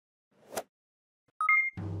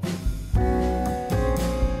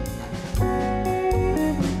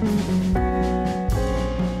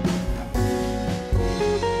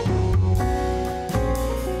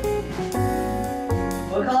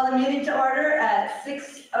at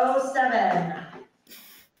 6:07.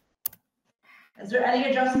 Is there any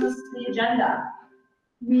adjustments to the agenda?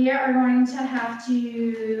 We are going to have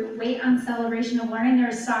to wait on celebration of learning.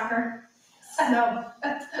 There's soccer. So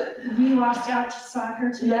we lost out to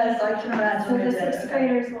soccer today. Yes, I can imagine. So the sixth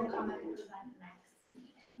graders will come and present next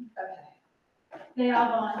meeting. Okay. They all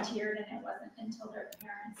volunteered and it wasn't until their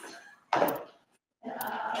parents.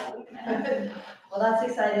 Well, that's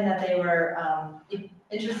exciting that they were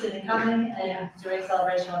interested in coming and doing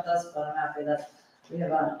celebration with us, but I'm happy that we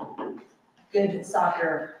have a good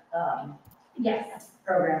soccer Yes.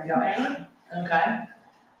 program going. Right. Okay.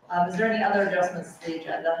 Is there any other adjustments to the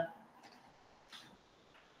agenda?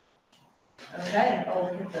 Okay, oh,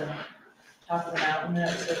 look at the top of the mountain,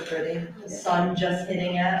 that's so pretty. The sun just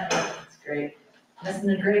hitting it, it's great. Missing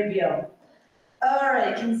a great view. All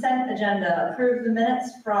right, consent agenda. Approve the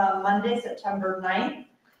minutes from Monday, September 9th,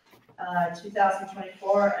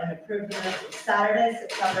 2024, and approve the minutes of Saturday,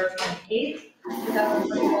 September 28th,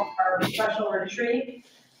 2024, our special retreat.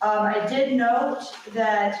 I did note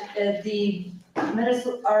that the minutes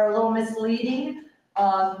are a little misleading.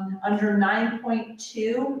 Under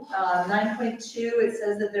 9.2, 9.2, it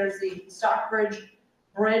says that there's the Stockbridge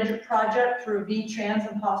Bridge project through V-Trans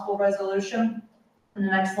and possible resolution. And the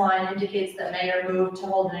next line indicates that mayor moved to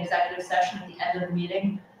hold an executive session at the end of the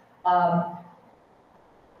meeting.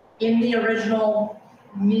 In the original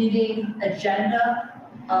meeting agenda,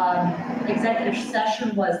 executive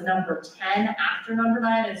session was number 10 after number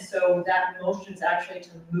 9, and so that motion is actually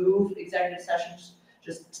to move executive session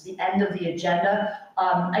just to the end of the agenda.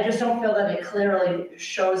 I just don't feel that it clearly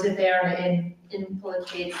shows it there, and it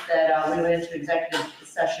implicates that we went into executive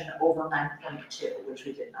session over 9.2, which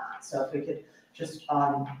we did not. So if we could just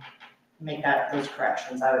make those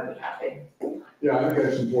corrections, I would be happy. Yeah, I think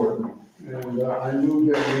that's important. And I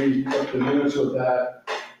move that we put the minutes of that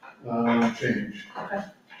change. Okay.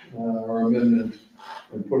 Our amendment,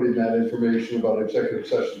 and putting that information about executive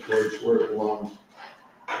session where it belongs.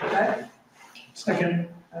 Okay. Second.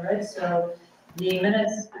 All right, so the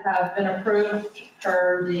minutes have been approved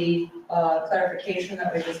per the clarification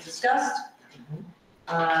that we just discussed.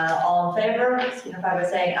 All in favor, signify by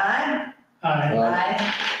saying aye. Aye.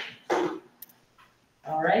 Aye.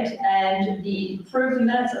 All right, and the approved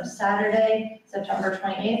minutes of Saturday, September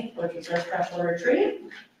 28th, which was our special retreat.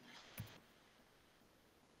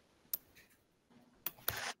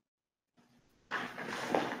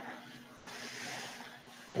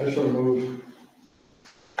 I so move.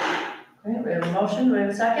 Great, we have a motion, do we have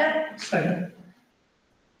a second? Second.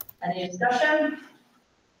 Any discussion?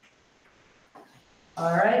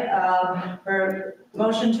 All right, for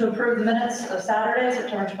motion to approve the minutes of Saturday,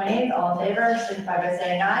 September 28th, all in favor, signify by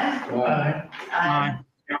saying aye. Aye.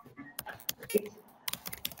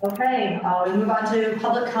 Okay, we move on to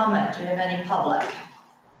public comment. Do we have any public?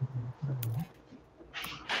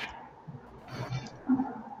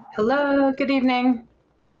 Hello, good evening.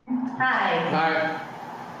 Hi. Aye.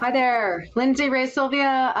 Hi there, Lindsay Ray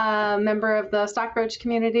Sylvia, member of the Stockbridge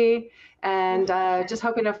community, and just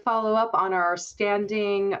hoping to follow up on our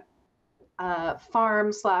standing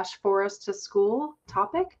farm/forest to school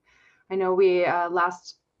topic. I know we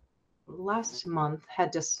last month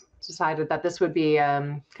had just decided that this would be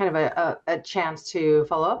kind of a chance to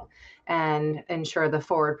follow up and ensure the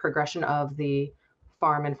forward progression of the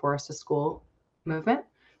farm and forest to school movement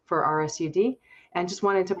for RSUD. And just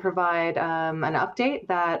wanted to provide an update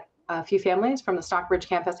that a few families from the Stockbridge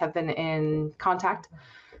campus have been in contact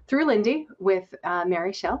through Lindy with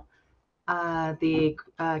Mary Schell, the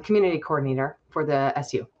community coordinator for the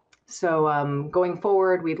SU. So going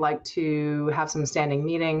forward, we'd like to have some standing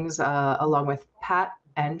meetings along with Pat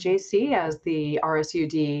and JC as the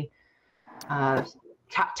RSUD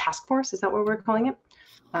task force. Is that what we're calling it?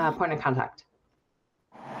 Point of contact.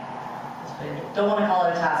 Don't want to call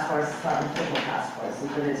it a task force, it's not an official task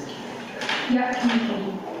force, it is a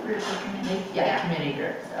community group. Yeah, community group. Yeah, community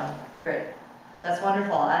group, so great. That's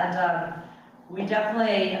wonderful, and we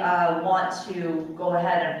definitely want to go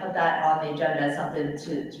ahead and put that on the agenda as something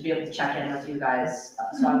to be able to check in with you guys.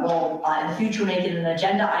 So I will, in the future, make it an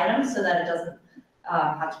agenda item so that it doesn't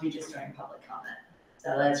have to be just during public comment.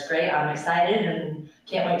 So that's great, I'm excited and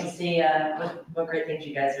can't wait to see what great things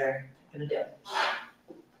you guys are gonna do.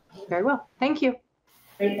 Very well, thank you.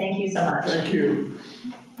 Great, thank you so much. Thank you.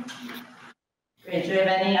 Great, do we have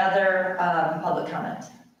any other public comment?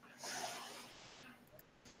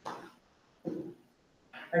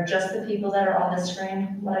 Or just the people that are on the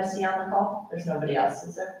screen, what I see on the call? There's nobody else,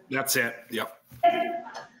 is there? That's it, yep.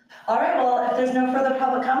 All right, well, if there's no further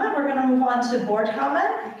public comment, we're gonna move on to board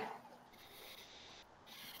comment.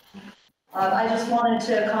 I just wanted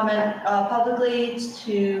to comment publicly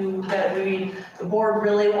that the board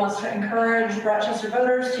really wants to encourage Rochester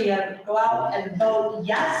voters to go out and vote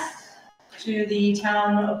yes to the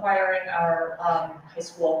town acquiring our high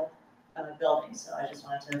school building. So I just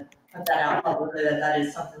wanted to put that out publicly, that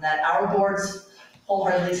is something that our boards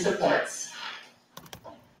wholeheartedly supports.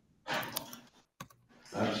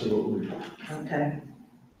 Absolutely. Okay.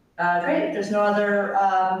 Great, there's no other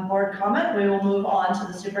board comment. We will move on to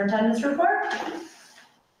the superintendent's report.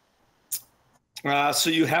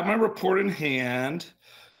 So you have my report in hand.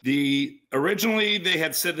 Originally they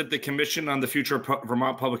had said that the Commission on the Future of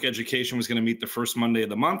Vermont Public Education was going to meet the first Monday of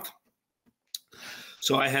the month.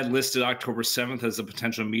 So I had listed October 7th as a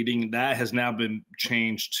potential meeting. That has now been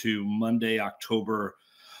changed to Monday, October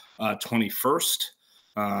 21st.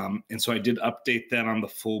 And so I did update that on the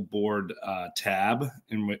full board tab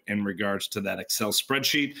in regards to that Excel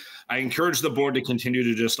spreadsheet. I encourage the board to continue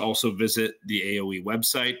to just also visit the AOE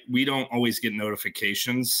website. We don't always get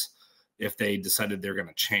notifications if they decided they're going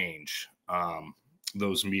to change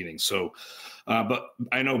those meetings. So, but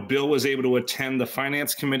I know Bill was able to attend the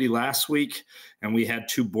Finance Committee last week, and we had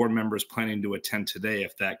 2 board members planning to attend today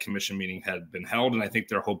if that commission meeting had been held. And I think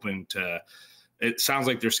they're hoping to, it sounds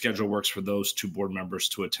like their schedule works for those 2 board members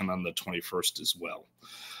to attend on the 21st as well.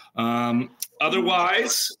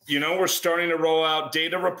 Otherwise, we're starting to roll out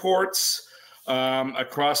data reports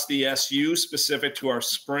across the SU specific to our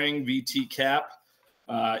spring VT cap,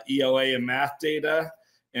 ELA and math data,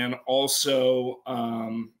 and also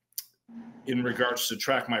in regards to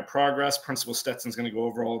track my progress. Principal Stetson's going to go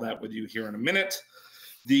over all that with you here in a minute.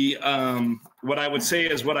 What I would say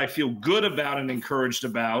is what I feel good about and encouraged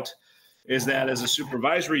about is that as a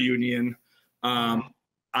supervisory union,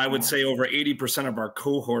 I would say over 80% of our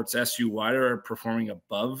cohorts SU-wide are performing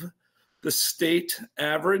above the state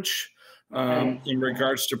average in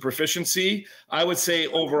regards to proficiency. I would say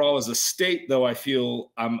overall as a state, though, I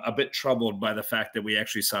feel I'm a bit troubled by the fact that we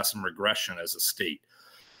actually saw some regression as a state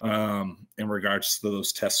in regards to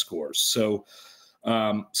those test scores. So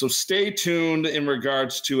stay tuned in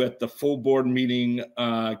regards to at the full board meeting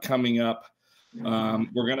coming up.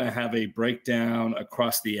 We're going to have a breakdown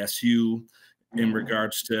across the SU in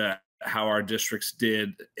regards to how our districts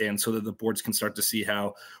did, and so that the boards can start to see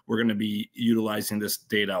how we're going to be utilizing this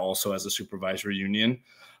data also as a supervisory union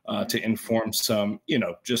to inform some,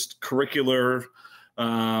 just curricular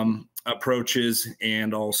approaches,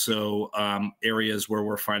 and also areas where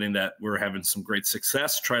we're finding that we're having some great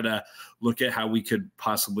success. Try to look at how we could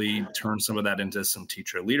possibly turn some of that into some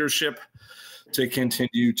teacher leadership to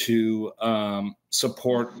continue to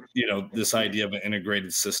support, this idea of an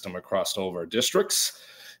integrated system across all of our districts.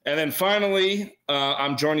 And then finally,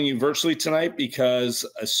 I'm joining you virtually tonight because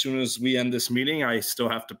as soon as we end this meeting, I still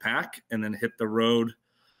have to pack and then hit the road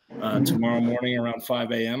tomorrow morning around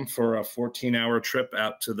 5 a.m. for a 14-hour trip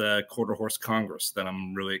out to the Quarter Horse Congress that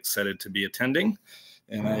I'm really excited to be attending.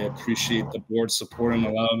 And I appreciate the board's support in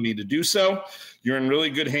allowing me to do so. You're in really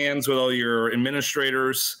good hands with all your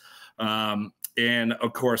administrators. And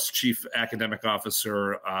of course, Chief Academic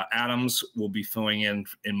Officer Adams will be filling in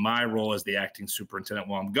my role as the acting superintendent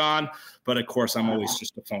while I'm gone. But of course, I'm always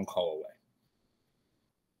just a phone call away.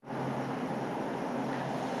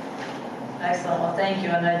 Excellent. Well, thank you.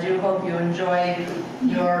 And I do hope you enjoy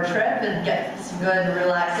your trip and get some good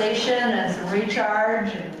relaxation and some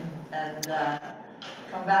recharge and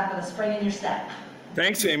come back with a spring in your step.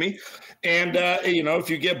 Thanks, Amy. And,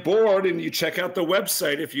 if you get bored and you check out the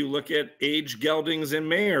website, if you look at age geldings and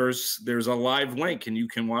mares, there's a live link and you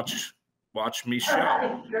can watch me show. All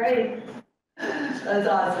right, great. That's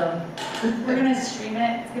awesome. We're going to stream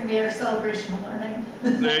it. It's going to be our celebration of learning.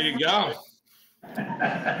 There you go.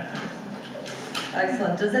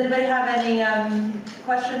 Excellent. Does anybody have any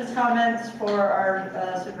questions, comments for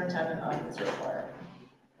our superintendent on this report?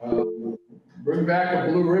 Bring back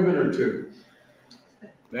a blue ribbon or 2.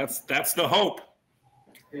 That's the hope.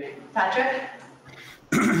 Patrick?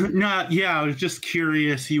 I was just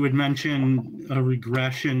curious. You would mention a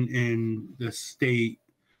regression in the state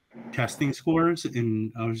testing scores,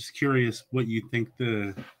 and I was just curious what you think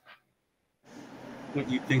the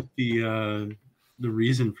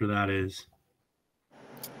reason for that is.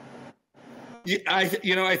 Yeah,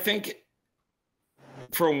 I think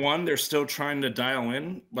for one, they're still trying to dial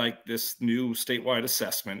in like this new statewide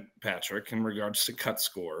assessment, Patrick, in regards to cut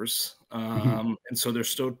scores. And so they're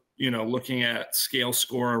still, looking at scale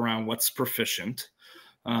score around what's proficient.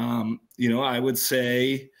 I would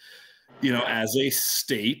say, as a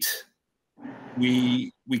state,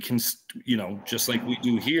 we can, just like we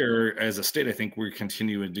do here as a state, I think we're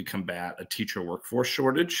continuing to combat a teacher workforce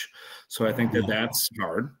shortage. So I think that's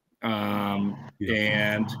hard.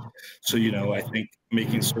 And so, I think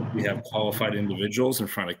making certain we have qualified individuals in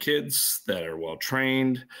front of kids that are well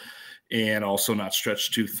trained and also not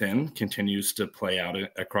stretched too thin continues to play out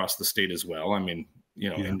across the state as well. I mean,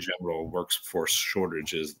 in general, workforce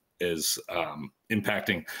shortage is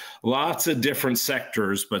impacting lots of different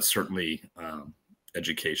sectors, but certainly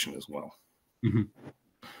education as well. Mm-hmm.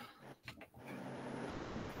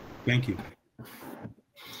 Thank you.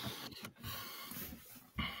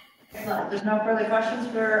 Excellent. There's no further questions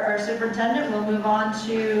for our superintendent. We'll move on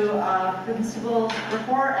to principal's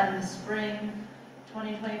report and the spring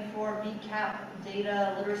 2024 VCAP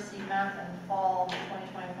data literacy math and fall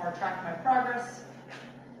 2024 track my progress.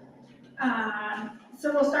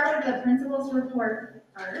 So we'll start with the principal's report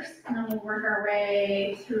first, and then we'll work our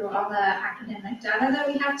way through all the academic data that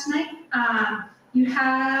we have tonight. You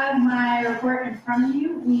have my report in front of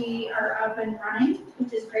you. We are up and running,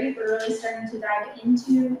 which is great. We're really starting to dive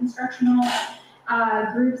into instructional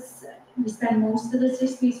groups. We spend most of the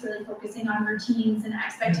 6 weeks really focusing on routines and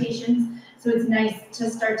expectations. So it's nice to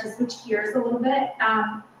start to switch gears a little bit.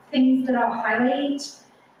 Things that I'll highlight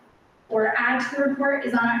or add to the report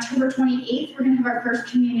is on October 28th, we're gonna have our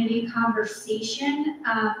first community conversation,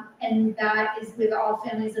 and that is with all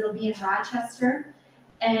families that'll be in Rochester.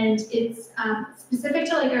 And it's specific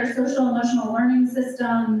to like our social emotional learning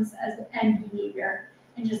systems and behavior,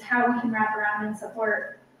 and just how we can wrap around and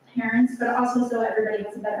support parents, but also so everybody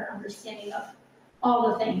has a better understanding of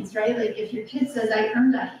all the things, right? Like if your kid says, I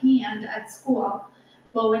earned a hand at school,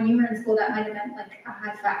 well, when you were in school, that might've meant like a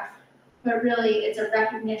high five. But really, it's a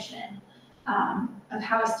recognition of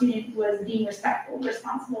how a student was being respectful,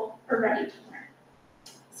 responsible, or ready to learn.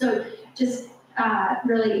 So just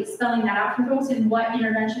really spelling that out for folks and what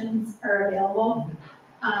interventions are available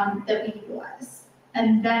that we utilize.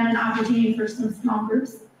 And then an opportunity for some small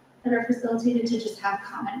groups that are facilitated to just have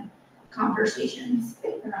common conversations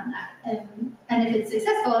around that. And if it's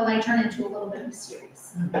successful, it might turn into a little bit of a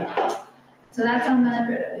series. So that's on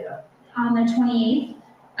the 28th.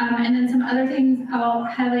 And then some other things I'll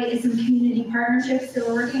highlight is some community partnerships. So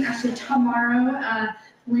we're working actually tomorrow.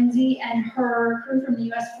 Lindsay and her crew from the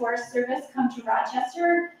U.S. Forest Service come to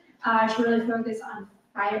Rochester to really focus on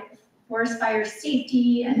forest fire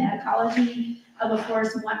safety and the ecology of a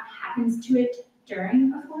forest and what happens to it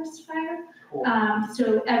during a forest fire. Cool.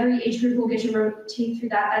 So every age group will get to rotate through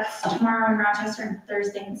that. That's tomorrow in Rochester and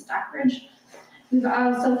Thursday in Stockbridge. We've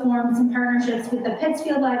also formed some partnerships with the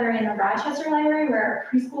Pittsfield Library and the Rochester Library where our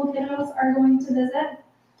preschool kiddos are going to visit.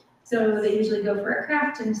 So they usually go for a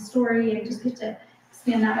craft and a story and just get to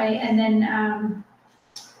expand that way. And then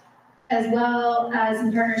as well as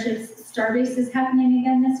in partnerships, Starbase is happening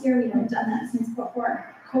again this year. We haven't done that since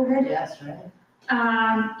before COVID. Yes, right.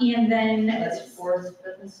 And then That's 4th,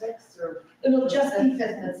 5th, and 6th, or? it'll just be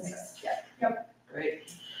 5th and 6th. Yep.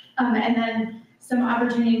 Great. And then some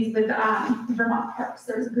opportunities with Vermont Parks.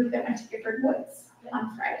 There was a group that went to Gifford Woods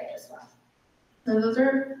on Friday as well. So those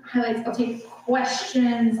are highlights. I'll take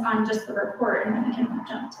questions on just the report and then we can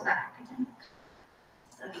jump to that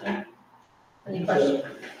academic. Any questions?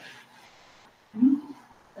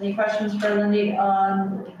 Any questions for Lindy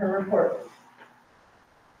on her report?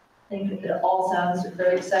 I think it all sounds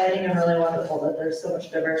very exciting and really wonderful that there's so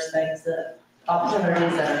much diverse things, that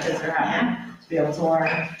opportunities that our kids are having to be able to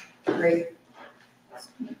learn. Great.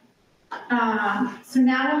 So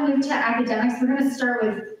now we'll move to academics. We're going to start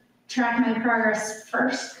with track my progress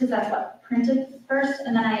first because that's what printed first,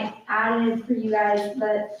 and then I added for you guys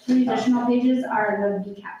the 3 additional pages are the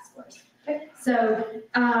VCAP scores. Okay. So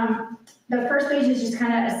the first page is just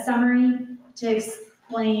kind of a summary to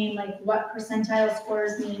explain like what percentile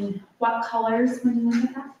scores mean, what colors when you look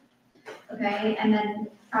at that. Okay, and then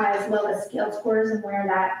as well as scale scores and where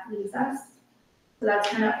that leaves us. So that's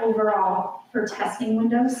kind of overall for testing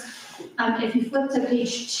windows. If you flip to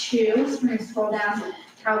page 2, so we're going to scroll down,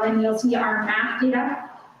 Carolyn, you'll see our math data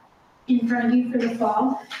in front of you for the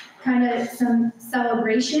fall. Kind of some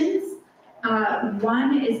celebrations.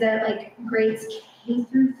 One is that like grades K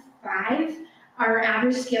through 5, our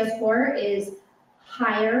average scale score is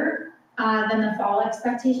higher than the fall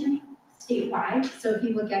expectation statewide. So if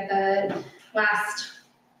you look at the last,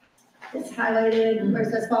 it's highlighted where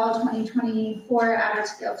it says fall 2024 average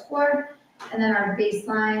scale score, and then our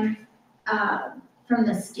baseline from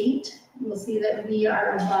the state, you'll see that we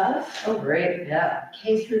are above. Oh, great, yeah.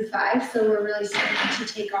 K through 5, so we're really starting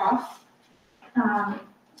to take off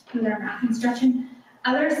with our math instruction.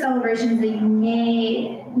 Other celebrations that you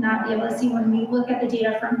may not be able to see when we look at the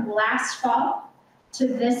data from last fall to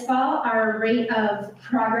this fall, our rate of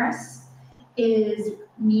progress is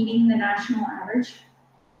meeting the national average,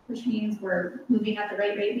 which means we're moving at the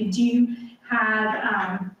right rate. We do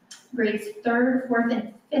have grades 3rd, 4th,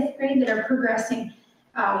 and 5th grade that are progressing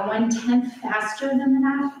 1/10 faster than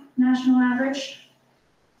the national average.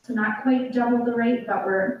 So not quite double the rate, but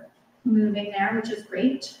we're moving there, which is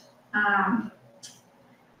great.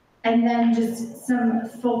 And then just some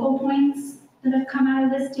focal points that have come out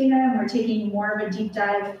of this data, and we're taking more of a deep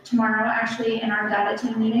dive tomorrow, actually, in our data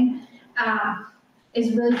team meeting,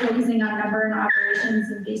 is really focusing on number and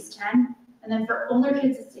operations in base 10. And then for older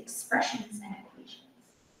kids, it's expressions and equations.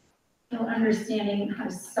 So understanding how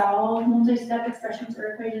to solve multi-step expressions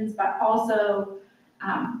or equations, but also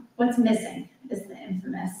what's missing is the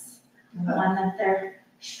infamous one that they're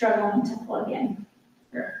struggling to plug in.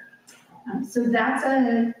 So that's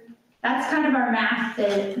kind of our math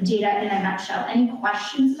data in a nutshell. Any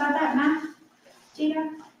questions about that math data?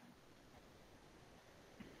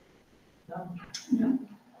 No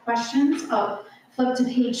questions? I'll flip to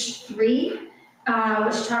page 3,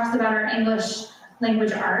 which talks about our English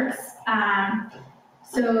language arts.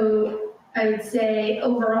 So I would say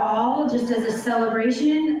overall, just as a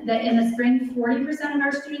celebration, that in the spring, 40% of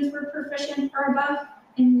our students were proficient or above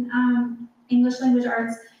in English language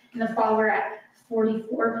arts. In the fall, we're at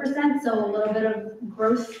 44%, so a little bit of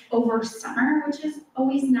growth over summer, which is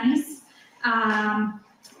always nice.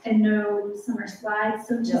 And no summer slides,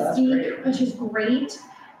 so to speak, which is great.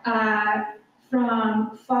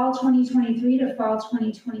 From fall 2023 to fall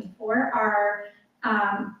 2024, our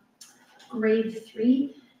grade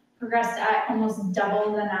 3 progressed at almost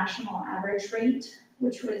double the national average rate,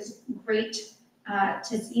 which was great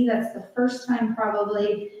to see. That's the first time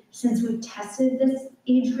probably since we tested this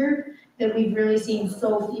age group that we've really seen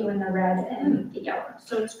so few in the red and the yellow.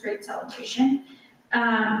 So it's great celebration.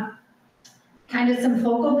 Kind of some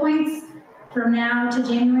focal points from now to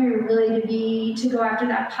January, really to go after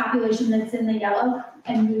that population that's in the yellow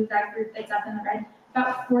and move that group that's up in the red.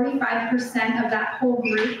 About 45% of that whole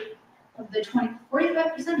group of the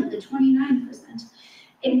 45% of the 29%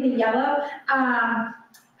 in the yellow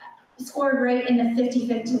scored right in the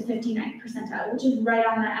 55th to 59th percentile, which is right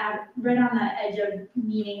on the edge of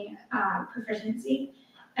meeting proficiency.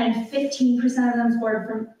 And 15% of them scored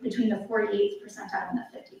from between the 48th percentile and the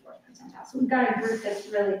 54th percentile. So we've got a group that's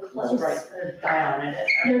really close. Right, they're dialing it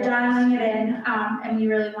in. They're dialing it in, and we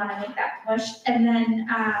really want to make that push. And then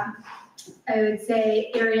I would say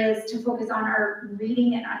areas to focus on are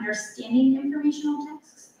reading and understanding informational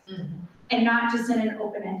texts, and not just in an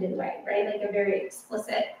open-ended way, right? Like a very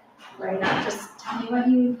explicit way, not just tell me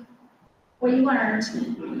what you learned,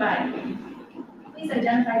 but please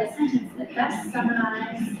identify the sentence that best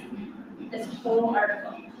summarizes this whole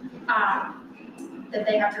article that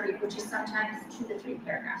they have to read, which is sometimes 2 to 3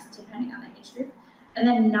 paragraphs, depending on the age group. And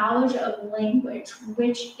then knowledge of language,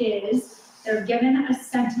 which is they're given a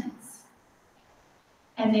sentence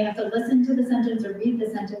and they have to listen to the sentence or read the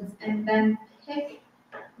sentence and then pick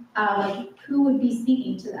like who would be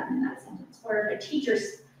speaking to them in that sentence. Or if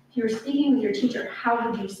you were speaking with your teacher, how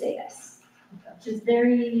would you say this? Which is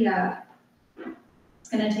very, it's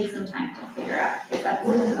gonna take some time to figure out, because that's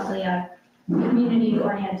definitely a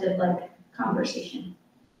community-oriented conversation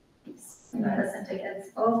piece. And I listen to kids,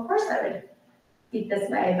 oh, of course I would speak this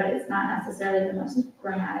way, but it's not necessarily the most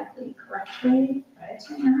grammatically correct way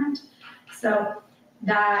to interact. So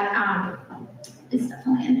that is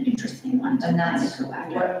definitely an interesting one to go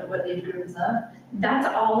after. What age group is that? That's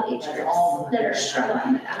all age groups that are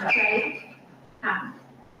struggling with that, right?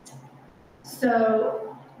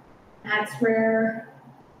 So that's where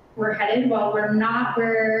we're headed. While we're not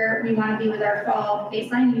where we want to be with our fall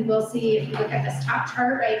baseline, you will see if you look at this top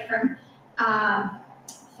chart, right, from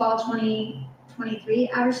fall 2023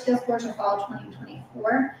 average scale score to fall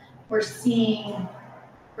 2024, we're seeing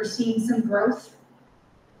some growth.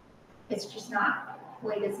 It's just not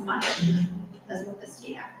quite as much as what the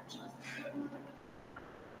state average was.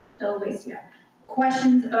 Still ways to go.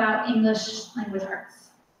 Questions about English language arts?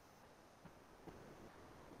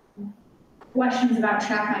 Questions about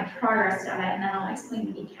track my progress data, and then I'll explain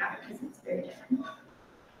the VCAP because it's very different.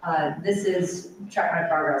 This is, track my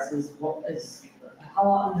progress is how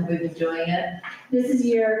long have we been doing it? This is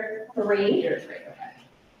year 3. Year 3, okay.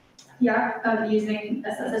 Yeah, of using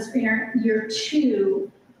this as a screener. Year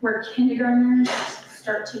 2, where kindergartners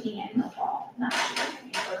start taking it in the fall, not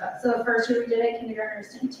year. So the first year we did it,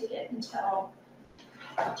 kindergartners didn't take it until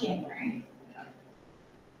January.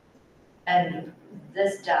 And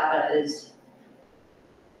this data is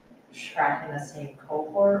tracking the same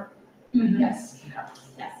cohort? Yes.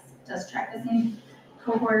 Yes, it does track the same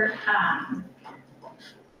cohort,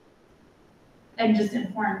 and just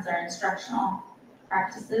informs our instructional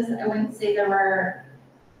practices. I wouldn't say there were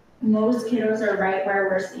most kiddos are right where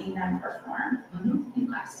we're seeing them perform in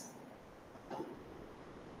class.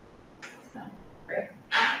 So, great.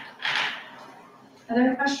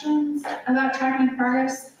 Other questions about tracking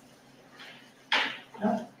progress?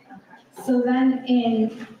 No. Okay. So then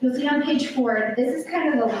you'll see on page 4, this is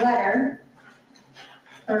kind of a letter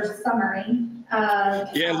or summary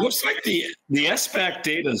of. Yeah, it looks like the SBAC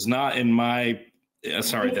data is not in my,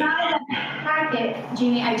 sorry. It's not in the packet,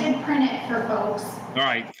 Jamie, I did print it for folks. All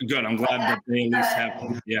right, good. I'm glad that they at least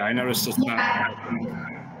have, yeah, I noticed it's not.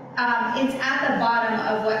 It's at the bottom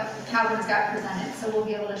of what Calvin's got presented, so we'll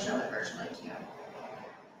be able to show it virtually to you.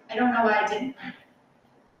 I don't know why I didn't.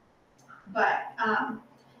 But,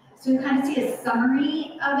 so you kind of see a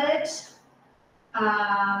summary of it,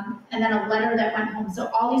 and then a letter that went home. So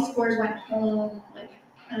all these scores went home like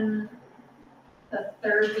in the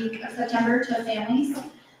 3rd week of September to families.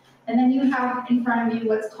 And then you have in front of you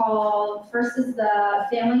what's called, first is the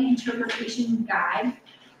Family Interpretation Guide,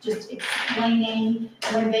 just explaining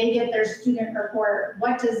when they get their student report,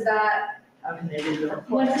 what does that, How can they do the report?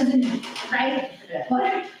 what does it mean, right?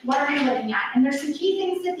 What are we looking at? And there's some key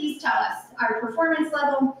things that these tell us, our performance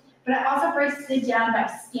level, but it also breaks it down by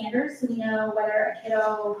standards, so we know whether a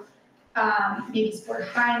kiddo maybe scored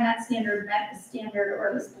high in that standard, met the standard,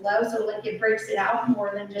 or was below, so like it breaks it out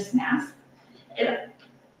more than just math. It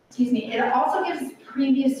also gives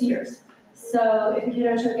previous years. So if a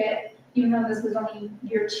kiddo took it, even though this was only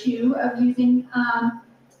year 2 of using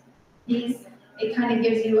these, it kind of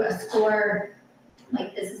gives you a score,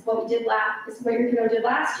 like this is what we did this is what your kiddo did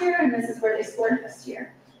last year, and this is where they scored this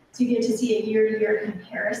year. So you get to see a year-to-year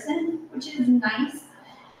comparison, which is nice.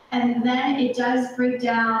 And then it does break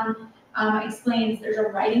down, explains there's a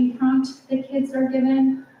writing prompt that kids are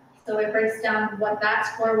given. So it breaks down what that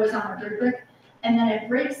score was on the rubric. And then it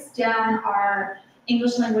breaks down our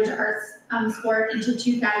English language arts score into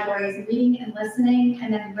 2 categories, reading and listening,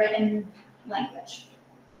 and then written language.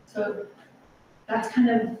 So that's kind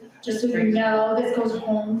of, just so you know, this goes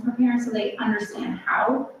home for parents so they understand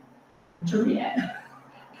how to read it.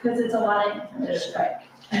 Because it's a lot of information. Right.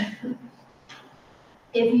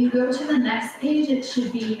 If you go to the next page, it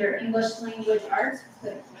should be your English language arts.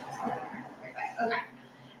 Okay.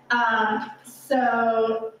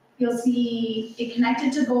 So you'll see it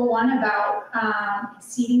connected to goal 1 about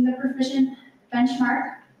exceeding the proficient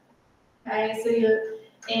benchmark. Okay, so you're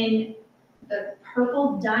in the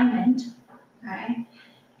purple diamond, okay?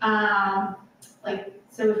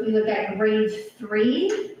 So if we look at grade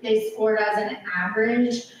 3, they scored as an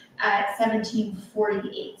average at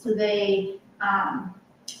 1748. So they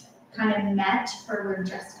kind of met or were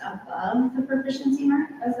just above the proficiency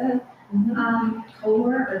mark as a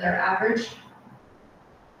cohort or their average.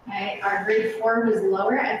 Okay, our grade 4 was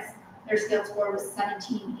lower, their scale score was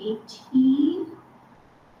 1718.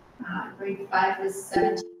 Grade 5 was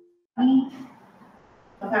 1720.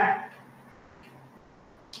 Okay.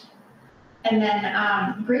 And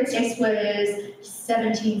then grade 6 was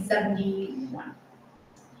 1771.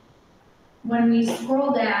 When we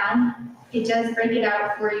scroll down, it does break it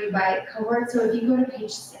out for you by cohort. So if you go to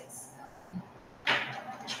page 6,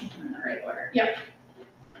 in the right order. Yep.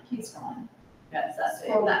 Keep scrolling. Yes, that's it.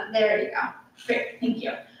 Scroll down. There you go. Great, thank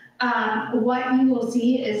you. What you will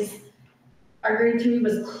see is our grade 3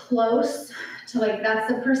 was close to that's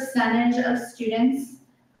the percentage of students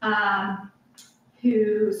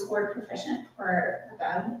who scored proficient or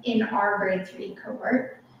above in our grade 3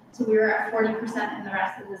 cohort. So we were at 40% and the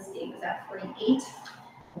rest of the state was at 48.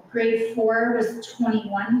 Grade 4 was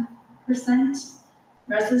 21%. The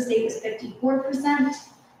rest of the state was 54%.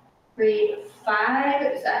 Grade 5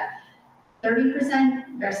 was at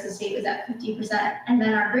 30%, the rest of the state was at 50%, and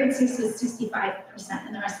then our grade 6 was 65%,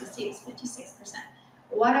 and the rest of the state was 56%.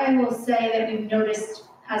 What I will say that we've noticed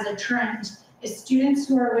as a trend is students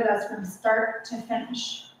who are with us from start to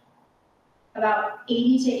finish, about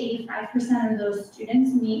 80 to 85% of those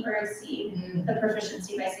students meet or exceed the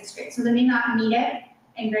proficiency by 6th grade. So they may not meet it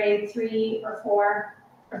in grade 3 or 4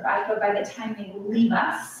 or 5, but by the time they leave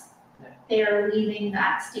us, they are leaving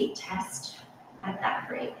that state test at that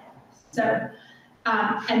grade. So,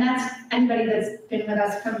 and that's anybody that's been with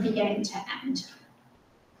us from beginning to end.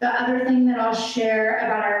 The other thing that I'll share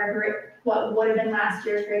about our grade, what would have been last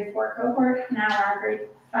year's grade 4 cohort, now our grade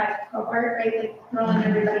 5 cohort, right, like rolling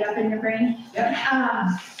everybody up in your brain,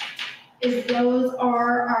 is those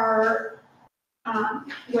are our,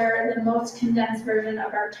 where the most condensed version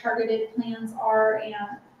of our targeted plans are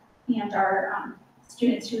and our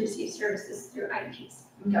students who receive services through IEPs.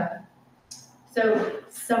 Okay. So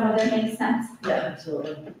some of it makes sense. Yeah,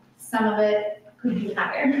 absolutely. Some of it could be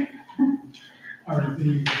higher. All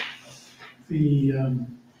right, the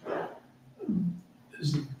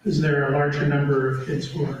Is there a larger number of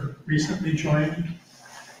kids who are recently joined in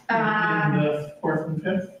the fourth and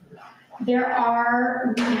fifth? We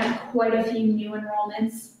had quite a few new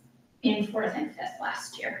enrollments in fourth and fifth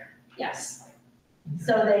last year, yes.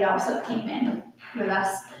 So they also came in with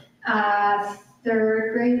us.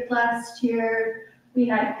 Third grade last year, we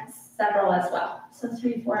had several as well. So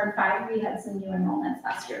 3, 4, and 5, we had some new enrollments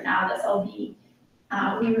last year. Now this will be,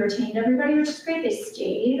 we retained everybody, which is great, they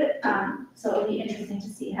stayed. So it'll be interesting to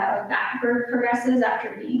see how that group progresses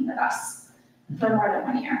after being with us for more than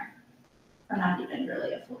 1 year. Or not even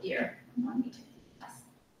really a full year.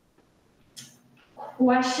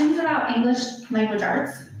 Questions about English language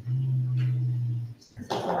arts? Because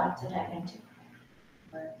there's a lot to dive into.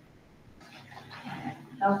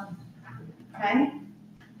 No. Okay.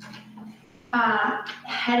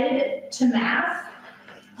 Headed to math.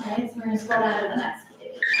 Okay, so we're gonna scroll down to the next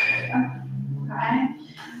page. Okay.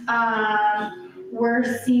 We're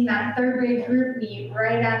seeing that third grade group meet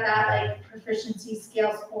right at that like proficiency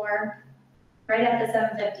scale score, right at the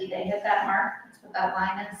 750. They hit that mark. That's what that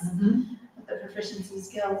line is. What the proficiency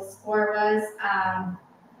scale score was,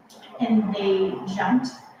 and they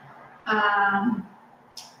jumped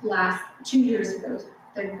last 2 years ago,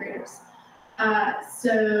 third graders.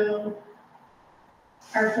 So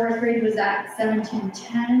our fourth grade was at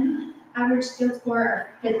 1710 average skill score, our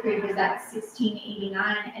fifth grade was at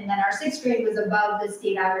 1689, and then our sixth grade was above the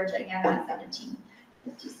state average again at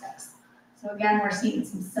 1756. So again, we're seeing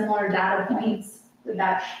some similar data points with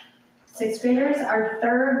that sixth graders. Our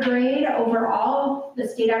third grade overall, the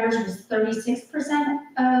state average was 36%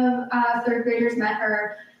 of third graders met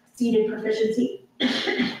or exceeded proficiency.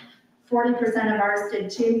 40% of ours did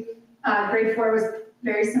too. Grade 4 was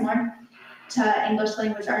very similar to English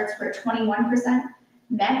language arts, where 21%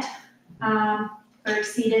 met or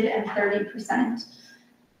exceeded, and 30%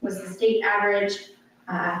 was the state average.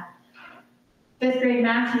 Fifth grade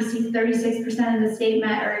math, you see 36% of the state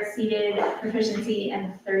met or exceeded proficiency,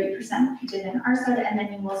 and 30% did in RSUD, and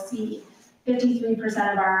then you will see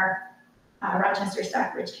 53% of our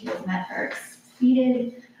Rochester-Stockbridge kids met or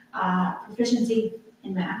exceeded proficiency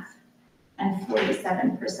in math, and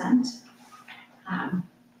 47%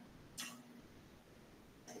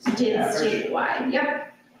 did statewide. Yep.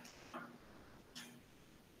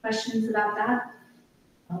 Questions about that?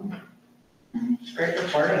 Great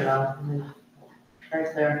reporting though.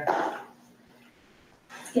 Right there.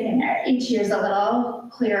 It's getting there. Each year's a little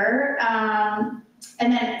clearer. And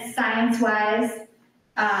then science-wise,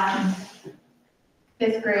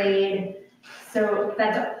 fifth grade, so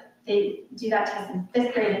they do that test in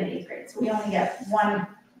fifth grade and eighth grade, so we only get one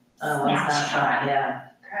snapshot. Yeah.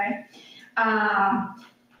 Okay.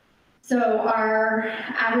 So our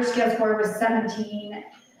average scale score was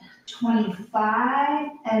 1725,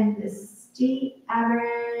 and the state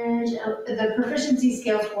average, the proficiency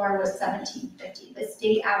scale score was 1750. The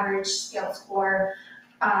state average scale score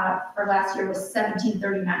for last year was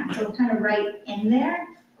 1739. So kind of right in there,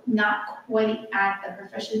 not quite at the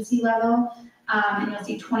proficiency level. And you'll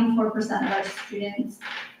see 24% of our students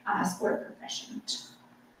scored proficient.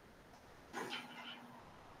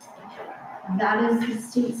 That is the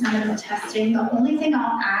state summer testing. The only thing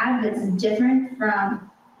I'll add that's different from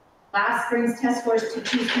last spring's test scores to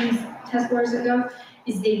 2 spring's test scores ago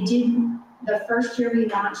is they didn't, the first year we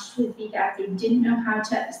launched with VCAP, they didn't know how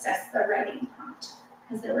to assess the writing prompt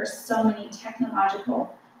because there were so many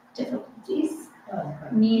technological difficulties.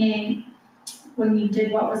 Meaning when we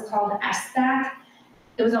did what was called SBAC,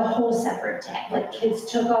 it was a whole separate day. Like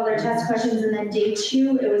kids took all their test questions, and then day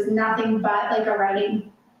 2, it was nothing but like a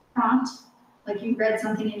writing prompt. Like you read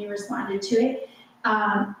something and you responded to it.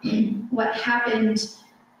 What happened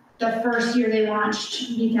the first year they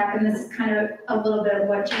launched VCAP, and this is kind of a little bit of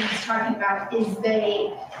what James talking about, is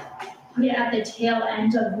they put it at the tail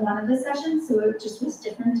end of one of the sessions, so it just was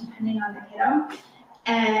different depending on the kiddo.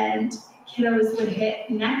 And kiddos would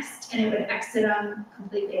hit next, and it would exit them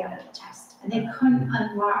completely out of the test. And they couldn't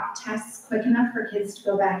unlock tests quick enough for kids to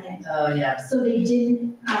go back in. Oh, yeah. So they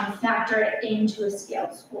didn't factor it into a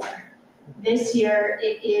scaled score. This year,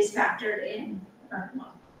 it is factored in, or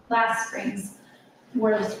well, last spring's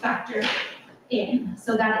was factored in.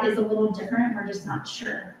 So that is a little different. We're just not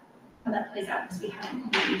sure how that plays out because we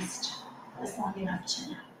haven't used this long enough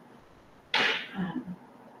to know.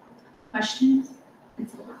 Questions?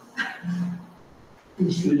 It's a lot.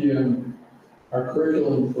 Is our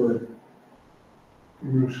curriculum for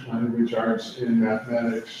English language arts and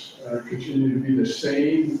mathematics continue to be the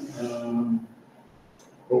same?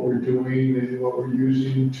 What we're doing and what we're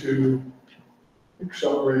using to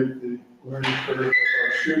accelerate the learning curve of our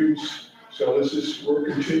students? So we're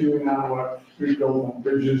continuing on what we built on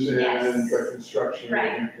bridges and Yes. reconstruction.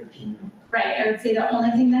 Right. Right, I would say the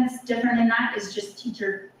only thing that's different in that is just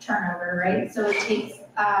teacher turnover, right? So it takes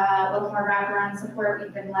a little more wraparound support.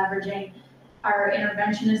 We've been leveraging our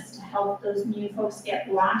interventionists to help those new folks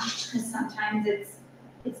get launched, because sometimes it's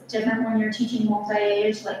different when you're teaching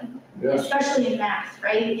multi-age, like, Yes. especially in math,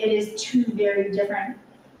 right? It is two very different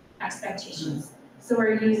expectations. So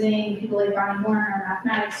we're using people like Bonnie Warren, our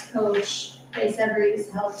mathematics coach, Faye Sevries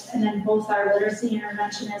helped, and then both our literacy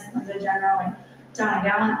interventionists, Linda General and Donna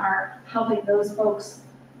Gallant, are helping those folks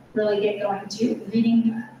really get going too.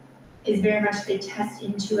 Reading is very much, they test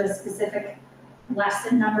into a specific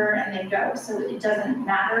lesson number and they go, so it doesn't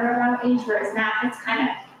matter about age, whereas math, it's kind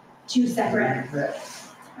of two separate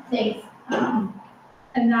things.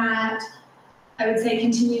 And that, I would say,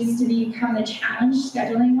 continues to become the challenge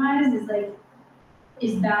scheduling wise,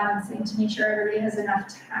 is balancing to make sure everybody has enough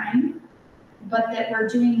time, but that we're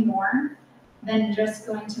doing more than just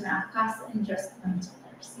going to math class and just going to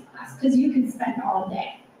literacy class, because you can spend all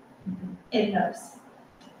day in those.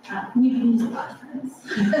 We lose a lot of friends.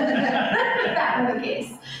 That was the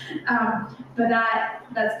case. But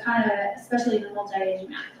that's kind of, especially in the multi-age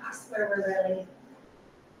math class, where we're really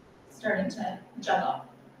starting to juggle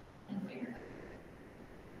and figure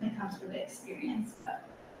it out. It comes with the experience. But,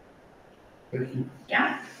 Thank you.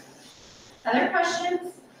 yeah. Other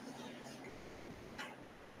questions?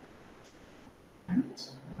 All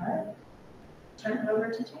right. Turn it over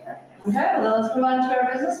to Tara. Okay, well, let's move on to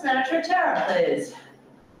our business manager, Tara, please.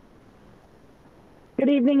 Good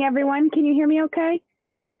evening, everyone. Can you hear me okay?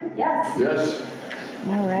 Yes. Yes.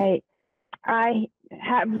 All right. I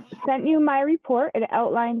have sent you my report. It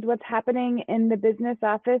outlines what's happening in the business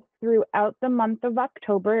office throughout the month of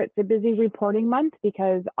October. It's a busy reporting month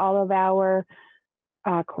because all of our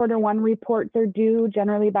quarter one reports are due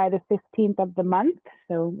generally by the 15th of the month.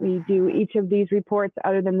 So we do each of these reports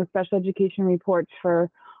other than the special education reports for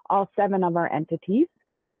all 7 of our entities.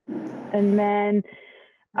 And then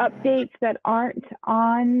updates that aren't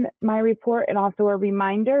on my report, and also a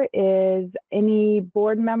reminder, is any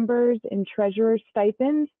board members and treasurer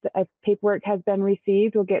stipends, paperwork has been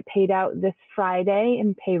received, will get paid out this Friday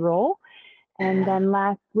in payroll. And then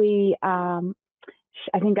lastly, I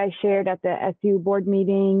think I shared at the SU board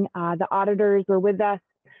meeting, the auditors were with us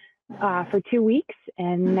for 2 weeks,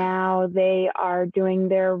 and now they are doing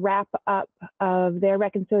their wrap up of their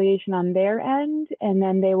reconciliation on their end, and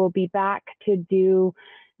then they will be back to do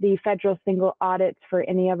the federal single audits for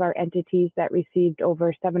any of our entities that received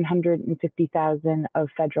over $750,000 of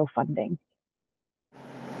federal funding.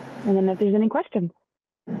 And then if there's any questions.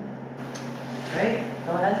 Great,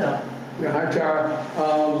 go ahead, Bill. Yeah, hi, Tara.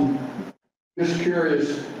 Just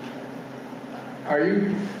curious,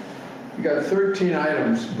 you got 13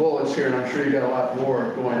 items, bullets here, and I'm sure you got a lot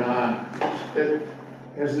more going on.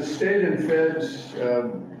 Has the state and feds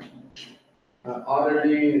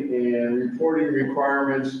auditing and reporting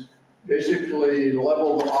requirements basically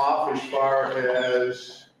leveled off as far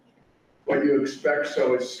as what you expect,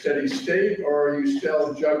 so it's steady state, or are you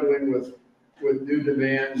still juggling with new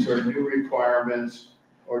demands or new requirements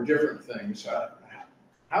or different things?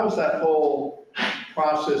 How's that whole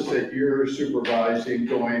process that you're supervising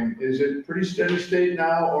going? Is it pretty steady state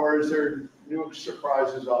now, or is there new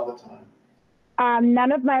surprises all the time?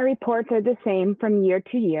 None of my reports are the same from year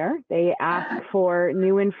to year. They ask for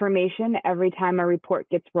new information every time a report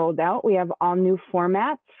gets rolled out. We have all new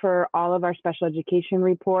formats for all of our special education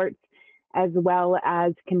reports, as well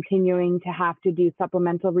as continuing to have to do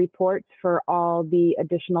supplemental reports for all the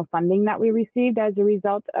additional funding that we received as a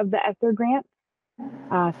result of the ESSER grant.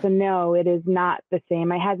 So no, it is not the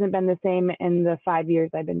same. It hasn't been the same in the 5 years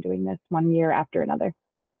I've been doing this, 1 year after another.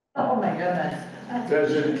 Oh my goodness.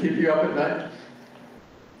 Does it keep you up at night?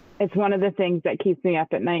 It's one of the things that keeps me up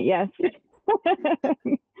at night, yes.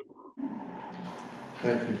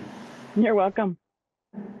 Thank you. You're welcome.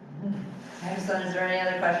 Excellent. Is there any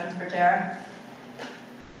other questions for Tara?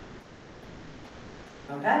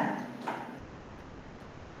 Okay.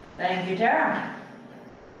 Thank you, Tara.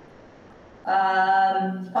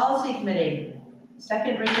 Policy committee,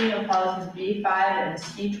 second reading of policies B5 and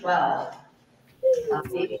C12.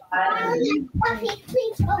 B5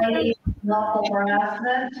 is any lawful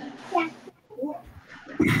harassment.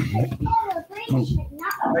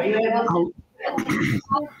 Are you able to?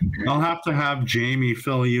 I'll have to have Jamie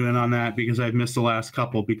fill you in on that because I've missed the last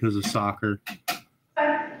couple because of soccer.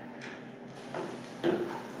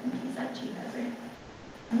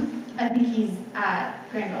 I think he's at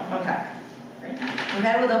Granville. Okay.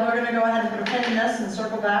 Okay, well then we're gonna go ahead and put a pin in this and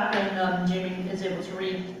circle back when Jamie is able to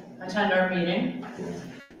attend our meeting.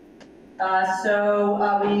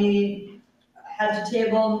 We had to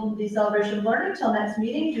table the celebration of learning till next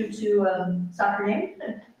meeting due to soccer game.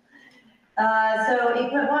 So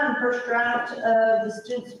 8.1, first draft of the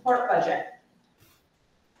student support budget.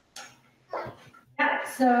 Yeah,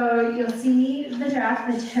 so you'll see the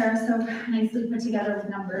draft that Tara so nicely put together with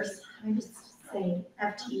numbers. Let me just say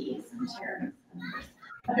FTEs and Tara numbers.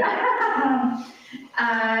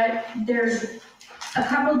 There's a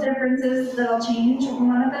couple differences that'll change.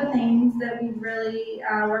 One of the things that we've really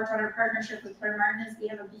worked on our partnership with Claire Martin is we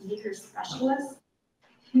have a behavior specialist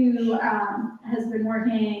who has been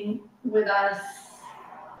working with us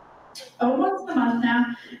almost a month now,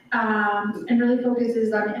 and really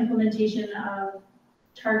focuses on implementation of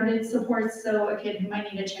targeted supports. So a kid who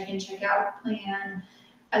might need a check-in, check-out plan,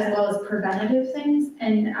 as well as preventative things.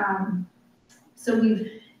 And so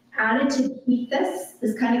we've added to keep this.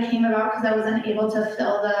 This kind of came about because I wasn't able to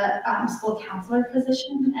fill the school counselor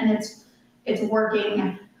position, and it's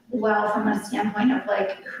working well from a standpoint of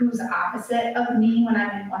like who's opposite of me when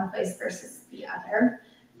I'm in one place versus the other,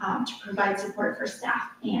 to provide support for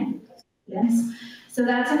staff and students. So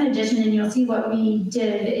that's an addition, and you'll see what we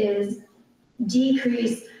did is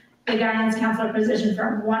decrease the guidance counselor position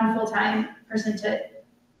from one full-time person to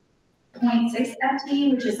 0.6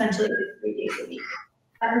 FTE, which essentially is 3 days a week.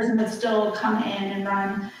 That person would still come in and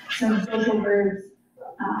run some social groups,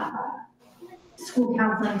 school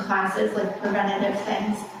counseling classes, like preventative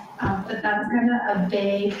things. But that's kind of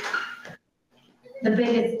the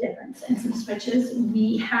biggest difference in some switches.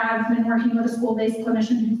 We have been working with a school-based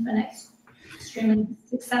clinician who's been extremely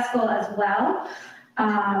successful as well,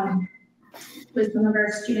 with some of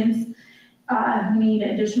our students who need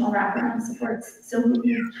additional wraparound supports. So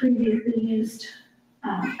we previously used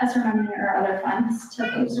SRM or other funds to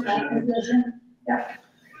post that position. Yep.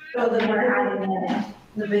 So We're adding it in.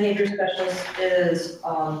 the behavior specialist is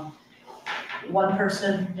one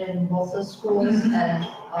person in both the schools, and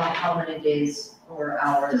how many days or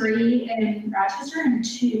hours? 3 in Rochester and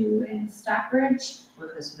 2 in Stockbridge.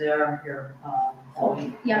 Because they are here all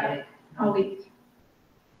week. Yeah. Right? All week.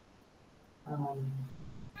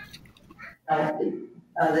 That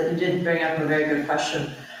you did bring up a very good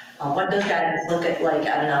question. What does guidance look like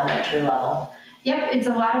at an elementary level? Yep, it's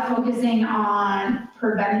a lot of focusing on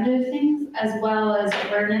preventative things as well as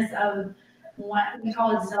awareness of what we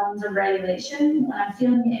call it zones of regulation. When I'm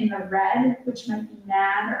feeling in the red, which might be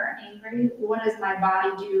mad or angry, what does my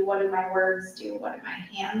body do? What do my words do? What do my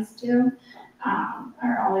hands do?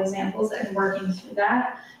 Are all examples and working through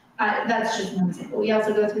that. That's just one example. We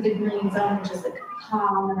also go through the green zone, which is like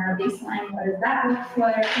calm and our baseline. What does that look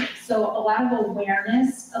like? So a lot of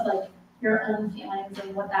awareness of like your own feelings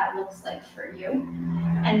and what that looks like for you,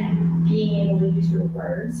 and being able to use your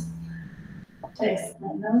words to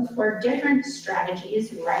explain those, or different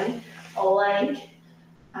strategies, right? Like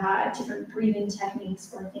different breathing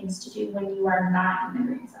techniques or things to do when you are not in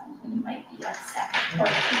the green zone, when you might be upset or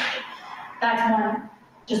angry. That's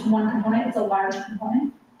just one component. It's a large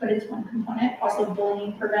component, but it's one component. Also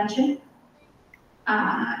bullying prevention,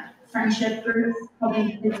 friendship groups,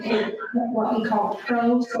 helping kids with what we call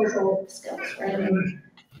pro-social skills, right? And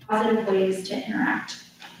positive ways to interact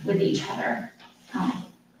with each other,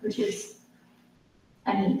 which is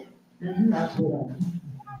a need. Absolutely.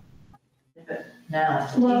 Now,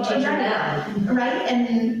 Well, teaching now. right,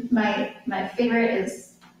 and my favorite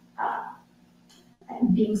is,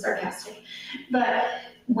 I'm being sarcastic, but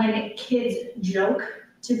when kids joke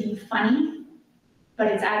to be funny, but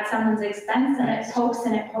it's at someone's expense and it pokes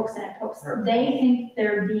and it pokes and it pokes. They think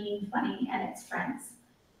they're being funny and it's friends.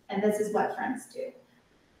 And this is what friends do.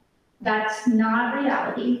 That's not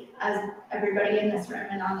reality, as everybody in this room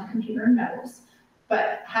and on the computer knows,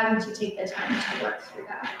 but having to take the time to work through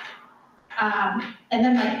that. And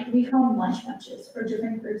then like we call them lunch bunches for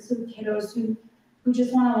different groups of kiddos who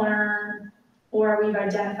just want to learn, or we've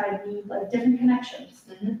identified need like different connections,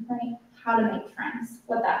 right? How to make friends,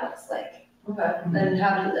 what that looks like. Okay, and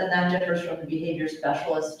that differs from the behavior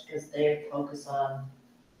specialist because they focus on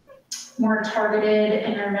More targeted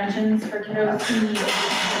interventions for kiddos who need additional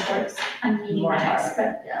supports and meeting more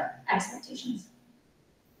their yeah. expectations.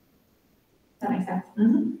 Does that make sense?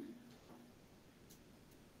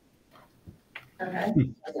 Okay.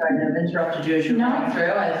 Sorry to have interrupted you as you were No. going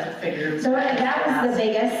through. I figured. So that was the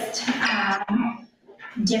biggest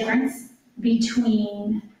difference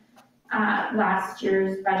between last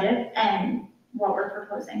year's budget and what we're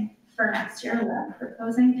proposing for next year, what I'm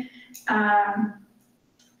proposing.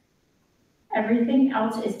 Everything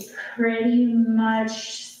else is pretty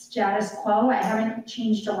much status quo. I haven't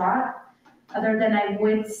changed a lot, other than I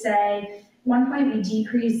would say, one point we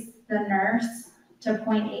decreased the nurse to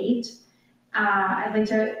 0.8. I'd like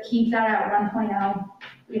to keep that at 1.0.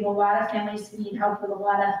 We have a lot of families who need help with a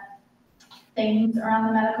lot of things around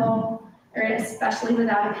the medical area, especially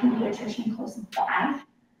without a pediatrician close by,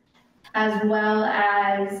 as well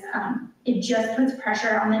as it just puts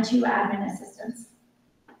pressure on the 2 admin assistants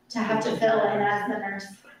to have to fill in as the nurse.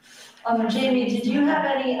 Jamie, did you have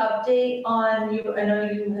any update on I know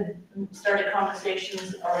you had started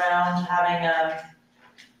conversations around having a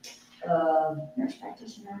Nurse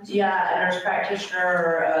practitioner. yeah, a nurse practitioner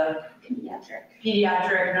or a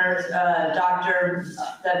pediatric nurse, doctor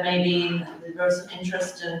that maybe there was some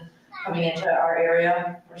interest in coming into our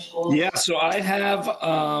area or schools? Yeah, so I have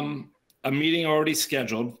a meeting already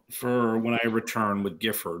scheduled for when I return with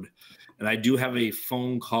Gifford. And I do have a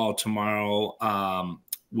phone call tomorrow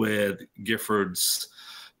with Gifford's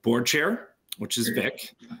board chair, which is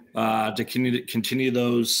Vic, to continue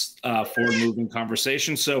those forward-moving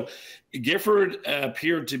conversations. So Gifford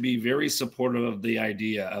appeared to be very supportive of the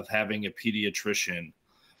idea of having a pediatrician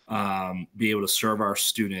be able to serve our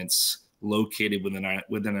students located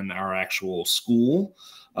within our actual school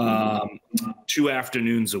 2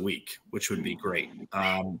 afternoons a week, which would be great.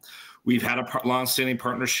 We've had a long-standing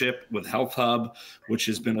partnership with Health Hub, which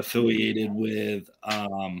has been affiliated with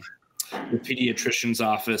the pediatrician's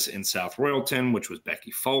office in South Royalton, which was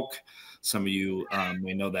Becky Folk. Some of you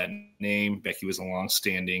may know that name. Becky was a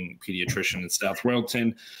long-standing pediatrician in South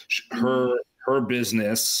Royalton. Her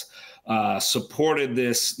business supported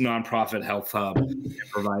this nonprofit Health Hub and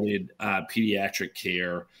provided pediatric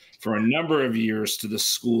care for a number of years to the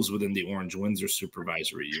schools within the Orange Windsor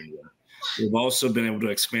Supervisory Union. We've also been able to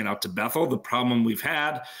expand out to Bethel. The problem we've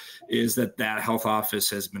had is that health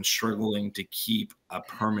office has been struggling to keep a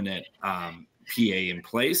permanent PA in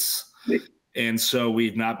place. And so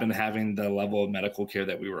we've not been having the level of medical care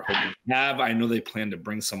that we were hoping to have. I know they plan to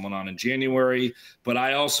bring someone on in January, but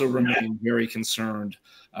I also remain very concerned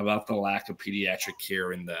about the lack of pediatric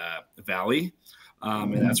care in the Valley.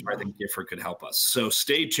 And that's where I think Gifford could help us. So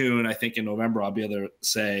stay tuned. I think in November, I'll be able to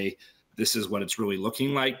say this is what it's really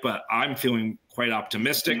looking like, but I'm feeling quite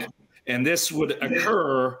optimistic. And this would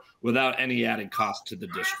occur without any added cost to the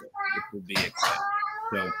district, which would be exciting.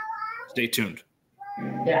 So stay tuned.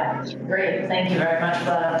 Yeah, great. Thank you very much for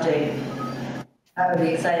that update. That would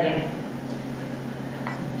be exciting.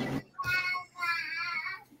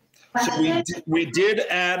 So we did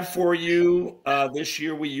add for you this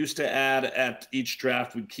year. We used to add at each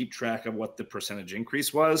draft, we'd keep track of what the percentage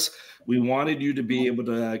increase was. We wanted you to be able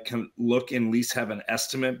to look and at least have an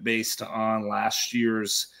estimate based on last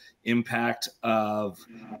year's impact of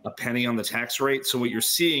a penny on the tax rate. So what you're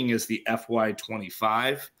seeing is the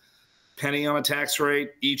FY25 penny on a tax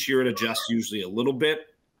rate. Each year it adjusts usually a little bit.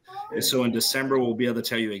 And so in December, we'll be able to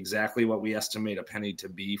tell you exactly what we estimate a penny to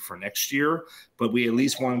be for next year, but we at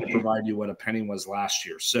least wanted to provide you what a penny was last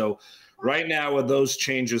year. So right now with those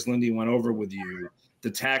changes Lindy went over with you,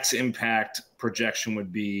 the tax impact projection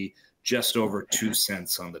would be just over 2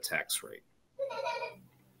 cents on the tax rate.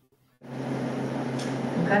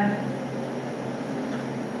 Okay.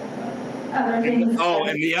 Other things. Oh,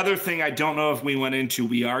 and the other thing I don't know if we went into,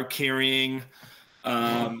 we are carrying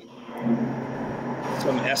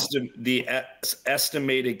the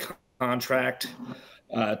estimated contract,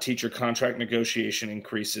 teacher contract negotiation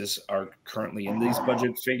increases are currently in these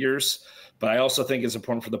budget figures. But I also think it's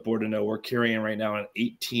important for the board to know we're carrying right now an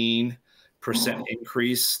 18%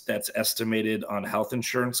 increase that's estimated on health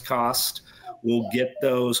insurance cost. We'll get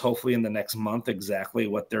those hopefully in the next month, exactly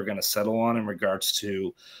what they're going to settle on in regards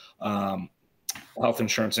to health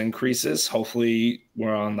insurance increases. Hopefully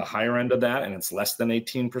we're on the higher end of that and it's less than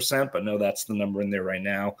 18%, but no, that's the number in there right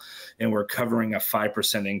now. And we're covering a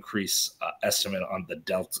 5% increase estimate on the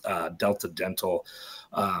Delta Dental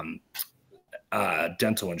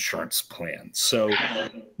dental insurance plan. So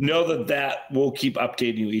know that we'll keep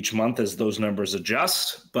updating you each month as those numbers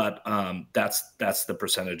adjust, but that's the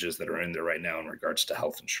percentages that are in there right now in regards to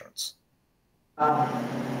health insurance.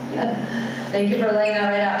 Yeah. Thank you for laying that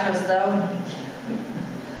right out to us, though.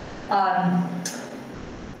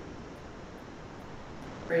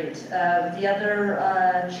 Great. The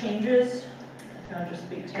other changes, can I just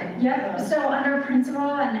speak to? Yep. So under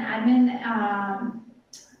principal and admin,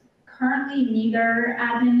 currently neither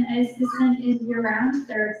admin assistant is year-round.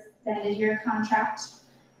 They're extended year contract.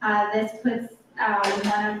 This puts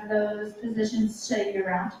one of those positions to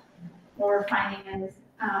year-round. What we're finding is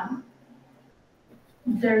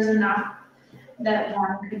there's enough that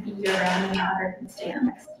one could be year-round and the other can stay on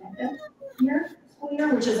next school year,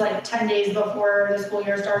 which is like 10 days before the school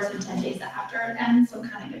year starts and 10 days after it ends. So it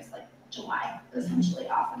kind of gives like July essentially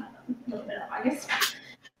off and a little bit of August.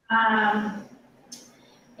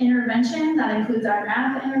 intervention. That includes our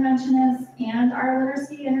math interventionist and our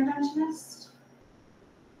literacy interventionist.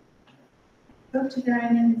 Spoke to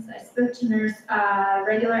guidance, I spoke to nurse,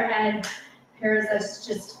 regular ed pairs, that's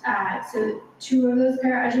just, so 2 of those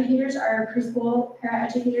paraeducators are preschool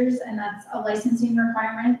paraeducators, and that's a licensing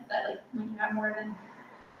requirement that, like, when you have more than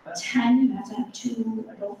 10, you have to have 2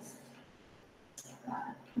 adults,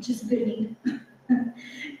 which is a good need.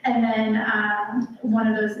 And then one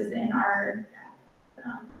of those is in our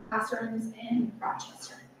classrooms in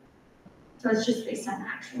Rochester. So it's just based on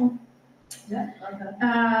actual. Yeah,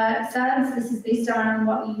 okay. SADS, this is based on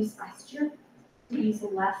what we used last year. We use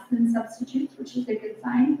less than substitutes, which is a good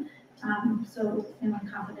sign. So feeling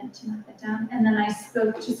confident to knock that down. And then I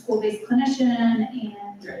spoke to school-based clinician and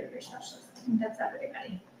behavior specialist. I think that's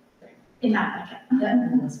everybody in that bucket. Yeah,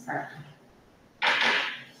 that's perfect.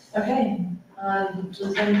 Okay,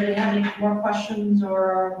 does anybody have any more questions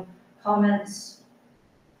or comments?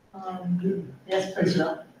 Yes, please,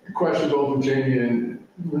 Bill. A question both from Jamie and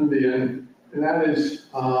Lindy, and that is,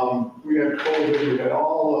 we had COVID, we had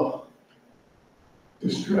all the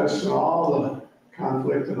distress and all the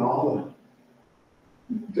conflict and all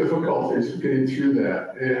the difficulties of getting through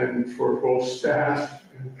that, and for both staff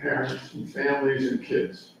and parents and families and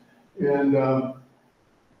kids. And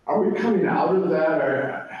are we coming out of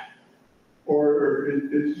that, or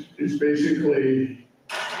it's basically,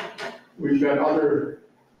 we've got other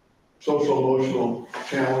social emotional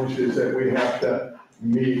challenges that we have to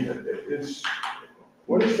meet?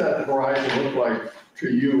 What does that horizon look like to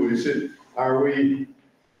you? Is it, are we,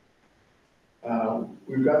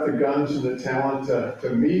 we've got the guns and the talent to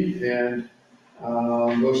meet, and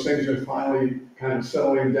those things are finally kind of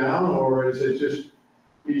settling down, or is it just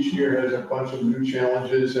each year has a bunch of new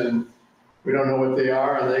challenges and we don't know what they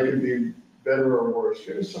are, and they could be better or worse?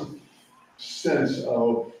 Give us some sense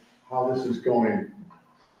of how this is going,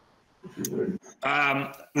 if you would.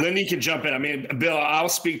 Lindy can jump in. I mean, Bill, I'll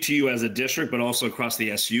speak to you as a district, but also across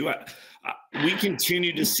the SU. We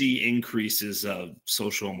continue to see increases of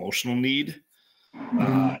social emotional need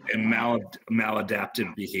and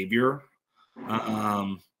maladaptive behavior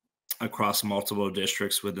across multiple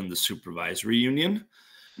districts within the supervisory union.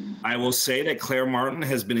 I will say that Claire Martin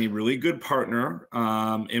has been a really good partner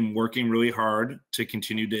in working really hard to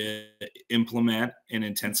continue to implement and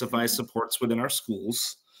intensify supports within our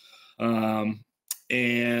schools. And,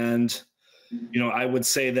 you know, I would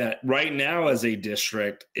say that right now as a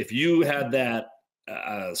district, if you had that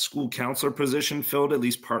school counselor position filled, at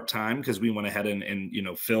least part-time, because we went ahead and, you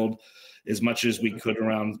know, filled as much as we could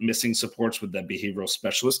around missing supports with that behavioral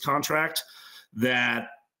specialist contract, that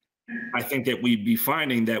I think that we'd be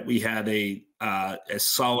finding that we had as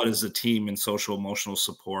solid as a team in social emotional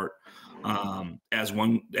support as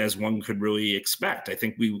one could really expect. I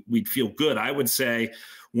think we'd feel good. I would say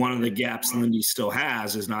one of the gaps Lindy still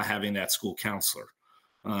has is not having that school counselor.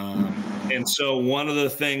 And so one of the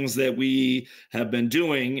things that we have been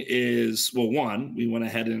doing is, well, one, we went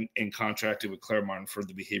ahead and contracted with Claire Martin for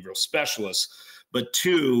the behavioral specialists, but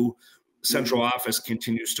 2, central office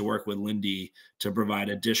continues to work with Lindy to provide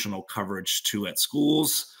additional coverage at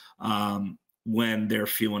schools when they're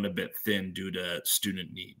feeling a bit thin due to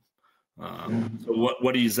student need. So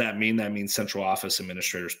what does that mean? That means central office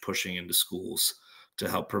administrators pushing into schools to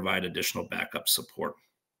help provide additional backup support.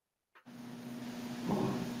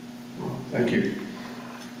 Thank you.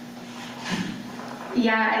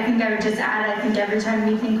 Yeah, I think I would just add, I think every time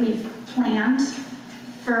we think we've planned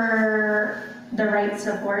for the right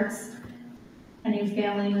supports, a new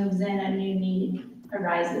family moves in, a new need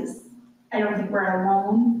arises. I don't think we're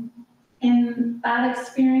alone in that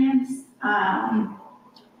experience.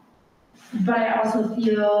 But I also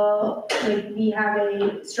feel like we have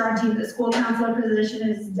a strong team. The school counselor position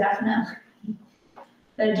is definitely,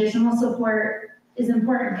 the additional support is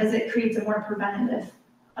important because it creates a more preventative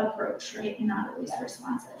approach, right? And not always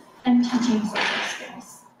responsive. And teaching social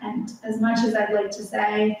skills. And as much as I'd like to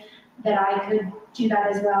say that I could do that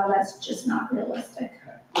as well, that's just not realistic.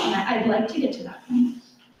 And I'd like to get to that point,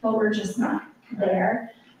 but we're just not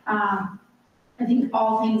there. I think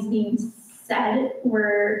all things being said,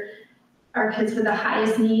 our kids with the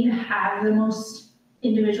highest need have the most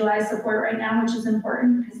individualized support right now, which is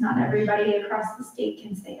important because not everybody across the state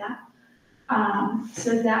can say that.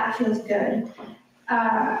 So that feels good.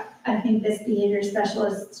 I think this behavior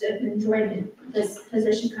specialist enjoyed this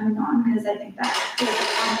position coming on because I think that feels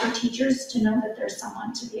fun for teachers to know that there's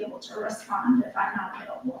someone to be able to respond if I'm not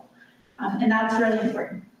available. And that's really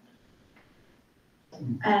important.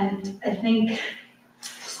 And I think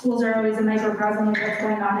schools are always a microcosm of what's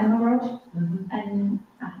going on in the world. And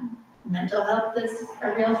mental health is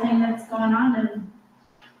a real thing that's going on, and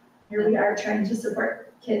here we are trying to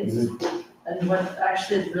support kids. And what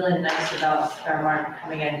actually is really nice about Fairmont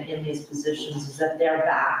coming in these positions is that they're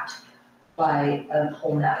backed by a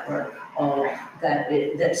whole network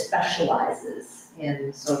that specializes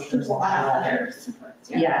in social. There's a lot of other supports,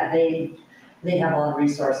 Yeah, they have a lot of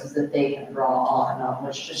resources that they can draw on,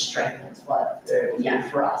 which just strengthens what they're doing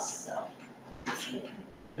for us, so.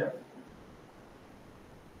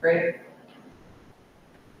 Great.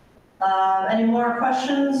 Any more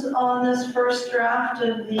questions on this first draft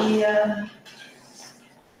of the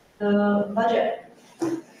budget?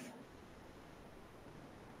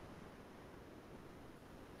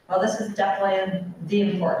 Well, this is definitely the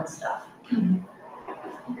important stuff.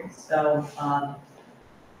 So, I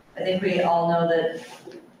think we all know that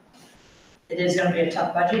it is going to be a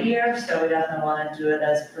tough budget year, so we definitely want to do it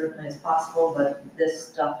as prudently as possible, but this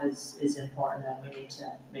stuff is important, and we need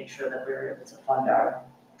to make sure that we're able to fund our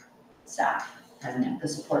staff and the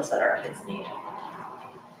supports that our kids need.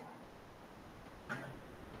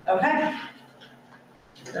 Okay.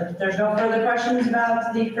 If there's no further questions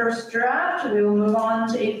about the first draft, we will move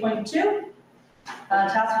on to 8.2.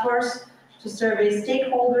 Task force to survey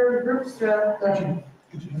stakeholder groups throughout the.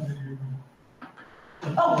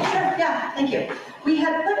 Oh, sure, yeah, thank you. We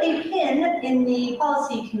had put a pin in the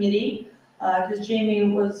policy committee because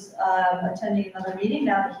Jamie was attending another meeting.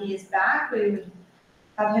 Now that he is back, we would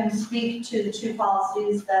have him speak to the two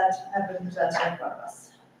policies that have been presented in front of us.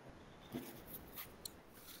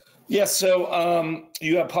 Yeah, so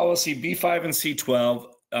you have policy B5 and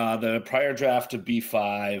C12. The prior draft of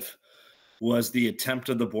B5 was the attempt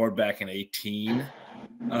of the board back in 18.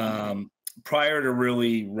 Prior to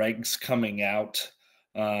really regs coming out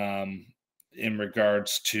in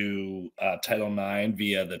regards to Title IX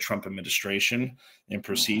via the Trump administration and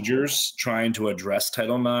procedures trying to address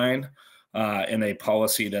Title IX in a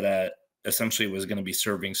policy that essentially was going to be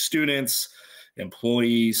serving students,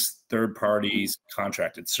 employees, third parties,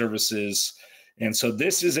 contracted services. And so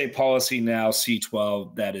this is a policy now,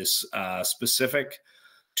 C12, that is specific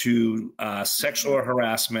to sexual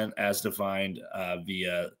harassment as defined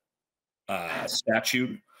via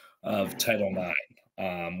statute of Title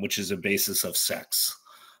IX, which is a basis of sex.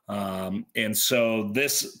 And so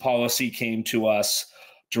this policy came to us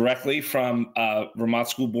directly from Vermont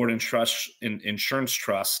School Board and Insurance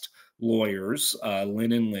Trust lawyers,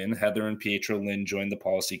 Lynn and Lynn, Heather and Pietro Lynn joined the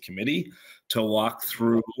policy committee to walk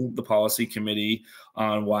through the policy committee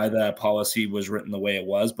on why that policy was written the way it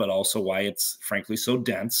was, but also why it's frankly so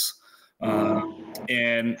dense.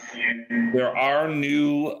 And there are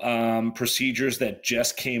new procedures that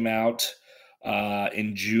just came out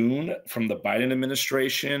in June from the Biden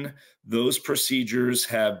administration. Those procedures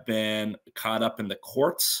have been caught up in the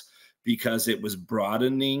courts because it was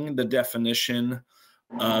broadening the definition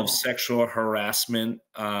of sexual harassment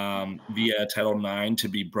via Title IX to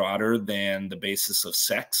be broader than the basis of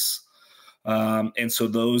sex. And so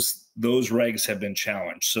those regs have been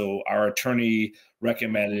challenged. So our attorney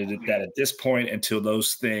recommended that at this point, until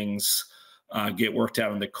those things get worked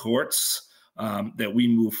out in the courts, that we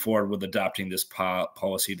move forward with adopting this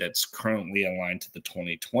policy that's currently aligned to the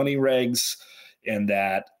 2020 regs, and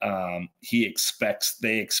that they expect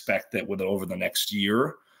that over the next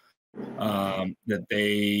year, that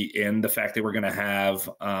the fact that we're going to have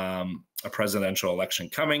a presidential election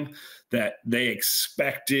coming, that they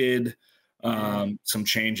expected some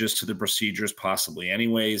changes to the procedures possibly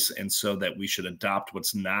anyways, and so that we should adopt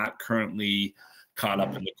what's not currently caught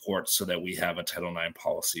up in the courts so that we have a Title IX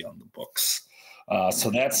policy on the books. So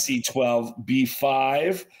that's C12.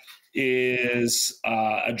 B5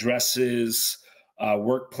 addresses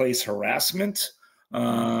workplace harassment,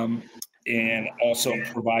 and also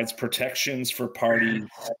provides protections for parties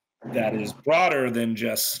that is broader than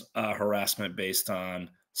just harassment based on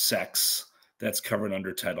sex that's covered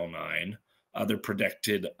under Title IX, other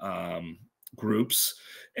protected groups,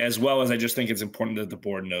 as well as I just think it's important that the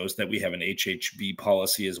board knows that we have an HHB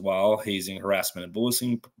policy as well, hazing, harassment,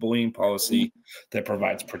 and bullying policy that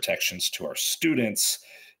provides protections to our students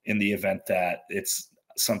in the event that it's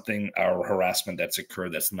something or harassment that's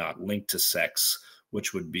occurred that's not linked to sex,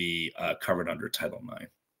 which would be covered under Title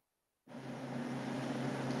IX.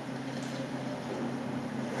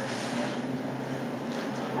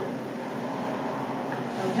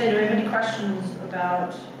 Okay, do we have any questions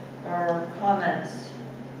about or comments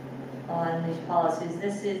on these policies?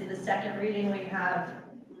 This is the second reading. We have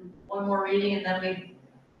one more reading and then we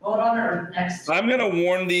vote on it, or next? I'm going to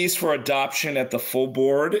warn these for adoption at the full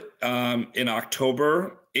board in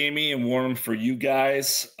October, Amy, and warn them for you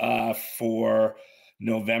guys for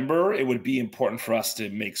November, it would be important for us to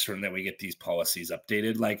make certain that we get these policies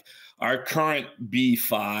updated. Like our current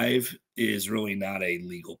B5 is really not a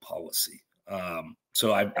legal policy.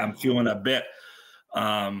 So I'm feeling a bit,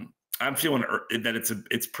 I'm feeling that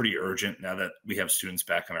it's pretty urgent now that we have students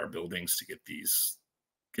back in our buildings to get these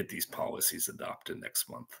policies adopted next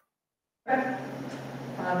month.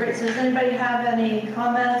 Great. So does anybody have any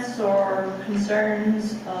comments or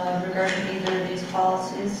concerns regarding either of these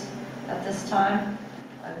policies at this time?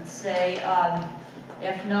 I would say,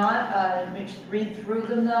 if not, read through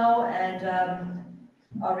them though, and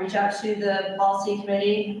I'll reach out to the policy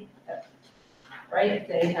committee, right? If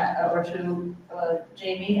they or to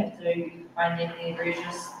Jamie if they find anything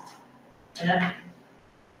egregious. Okay,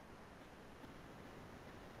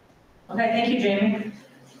 thank you, Jamie.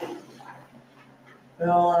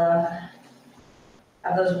 We'll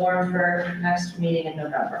have those warned for next meeting in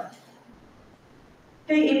November.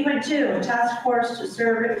 Okay, 8.2, task force to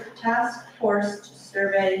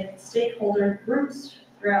survey stakeholder groups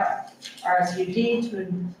throughout RSUD to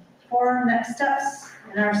inform next steps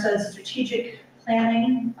in RSUD strategic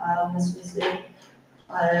planning. This was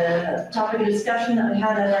a topic of discussion that we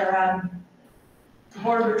had at our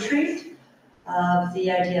board retreat.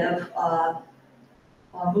 The idea of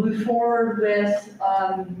moving forward with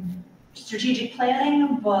strategic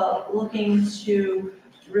planning, but looking to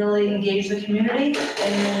really engage the community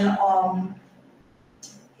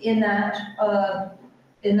in that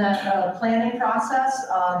planning process,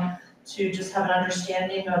 to just have an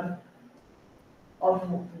understanding of our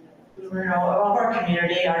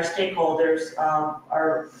community, our stakeholders,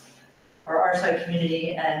 our RSUD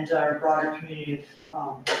community, and our broader community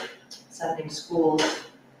of sending schools,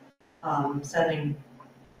 sending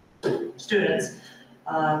students.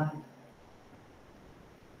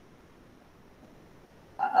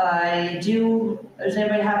 Does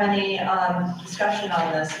anybody have any discussion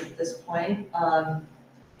on this at this point? An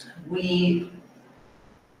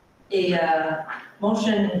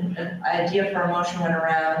idea for a motion went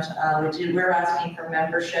around. We're asking for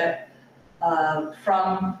membership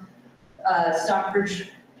from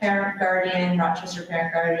Stockbridge Parent Guardian, Rochester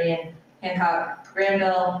Parent Guardian, Hancock,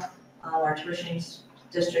 Granville, our tuition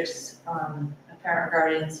districts parent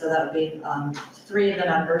guardian. So that would be 3 of the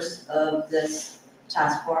members of this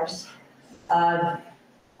task force.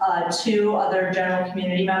 2 other general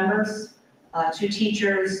community members, 2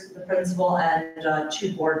 teachers, the principal, and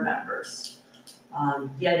 2 board members.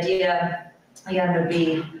 The idea, again, would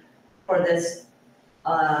be for this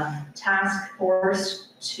task force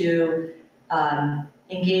to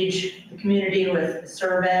engage the community with a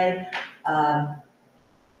survey,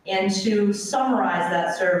 and to summarize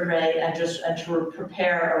that survey and to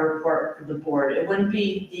prepare a report for the board. It wouldn't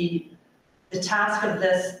be the task of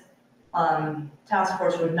this task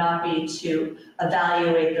force would not be to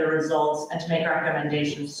evaluate the results and to make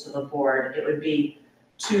recommendations to the board. It would be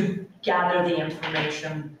to gather the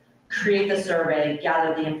information, create the survey,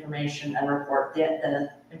 gather the information, and report the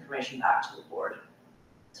information back to the board.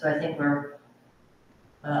 So I think are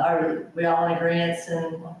we all in agreement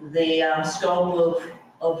in the scope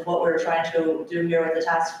of what we're trying to do here with the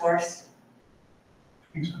task force?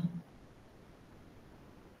 I think so.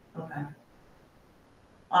 Okay.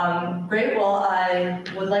 Great. Well, I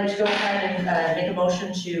would like to go ahead and make a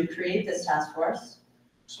motion to create this task force.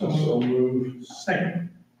 So moved.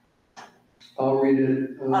 Second. I'll read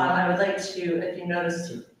it. I would like to, if you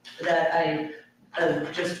noticed that I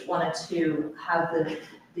just wanted to have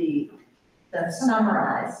the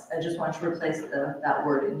summarize, I just want to replace that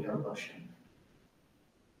word in your motion.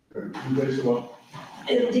 You guys want? I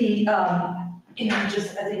think you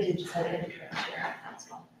just had it incorrect here,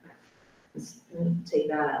 that's all. Just take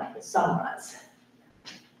that out, summarize.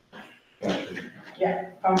 Gotcha. Yeah,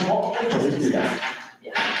 from what we just discussed.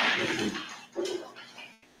 Yeah.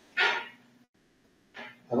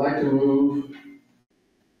 I'd like to move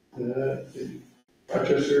that the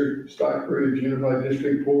Rochester-Stockbridge Unified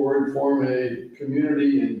District Board form a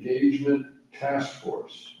community engagement task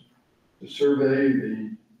force to survey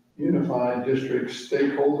the Unified District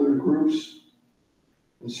stakeholder groups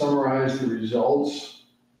and summarize the results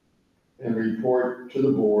and report to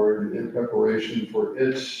the board in preparation for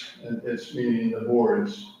its meaning the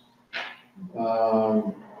board's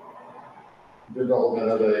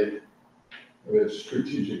development of its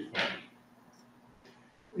strategic plan.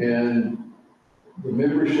 And the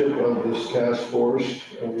membership of this task force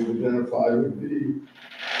we've identified would be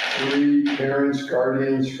 3 parents,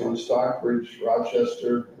 guardians from Stockbridge,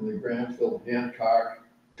 Rochester, and the Granville Hancock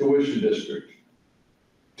tuition district,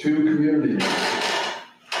 2 community members,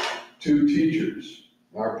 2 teachers,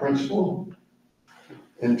 our principal,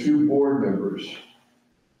 and 2 board members,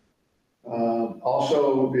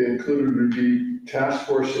 Also be included would be task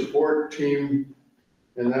force support team,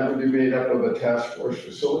 and that would be made up of a task force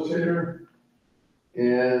facilitator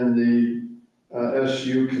and the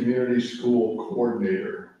SU community school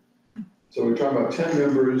coordinator. So we're talking about 10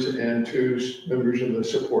 members and 2 members of the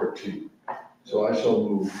support team. So I so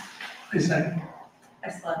move. I second.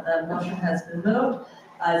 Excellent, the motion has been moved.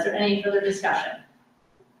 Is there any further discussion?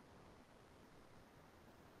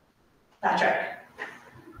 Patrick?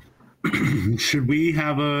 Should we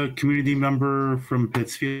have a community member from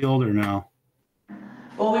Pittsfield or no?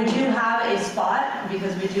 Well, we do have a spot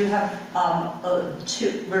because we do have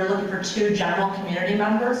we're looking for 2 general community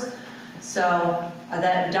members. So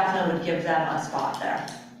that definitely would give them a spot there.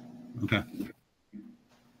 Okay.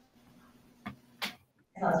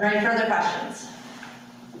 So is there any further questions?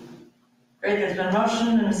 Great, there's been a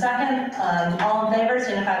motion and a second. All in favor,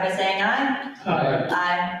 signify by saying aye. Aye.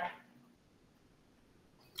 Aye.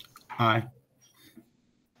 Aye.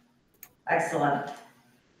 Excellent.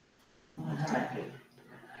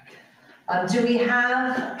 Do we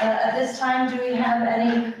have, at this time, do we have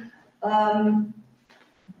any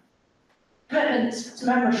commitments to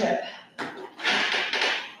membership?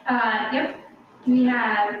 Yep, we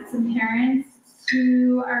have some parents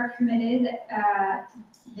who are committed.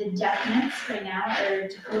 The definites right now are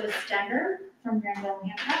Dakota Stenger from Granville,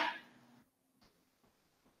 Hampshire.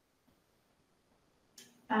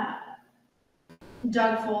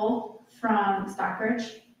 Doug Fole from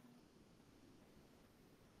Stockbridge.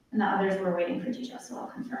 And the others we're waiting for details, so I'll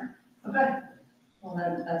confirm. Okay, well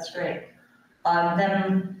then, that's great.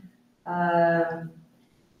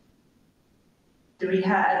 Do we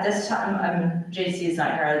have, at this time, JC's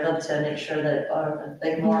not here, I'd love to make sure that,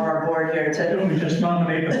 like more of our board here to. Don't we just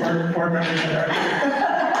nominate the board members that are?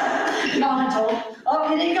 Voluntold.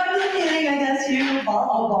 Oh, you didn't go to the meeting, I guess you,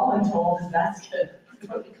 voluntold, that's good. That's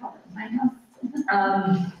what we call it in my house.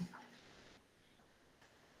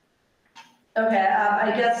 Okay,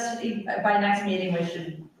 I guess by next meeting,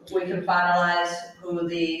 we can finalize who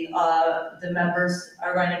the members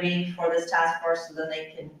are going to be for this task force, so then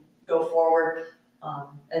they can go forward.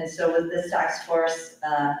 And so with this task force,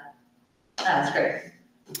 that's great.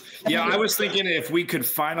 Yeah, I was thinking if we could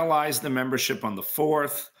finalize the membership on the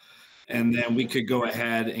 4th, and then we could go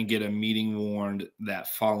ahead and get a meeting warned that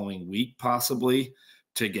following week, possibly,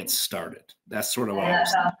 to get started. That's sort of what That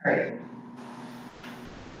sounds great.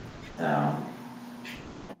 So.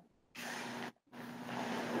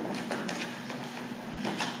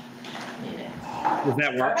 Does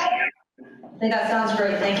that work? I think that sounds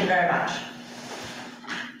great. Thank you very much.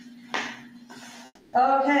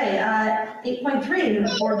 Okay,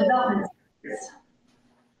 8.3, board development.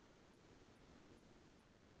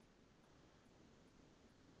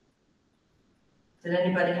 Did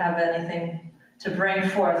anybody have anything to bring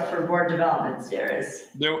forth for board development series?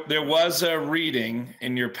 There was a reading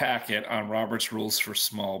in your packet on Robert's Rules for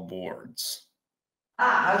Small Boards.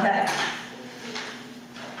 Ah, okay.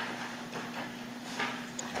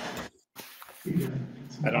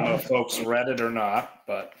 I don't know if folks read it or not,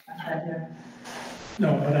 but.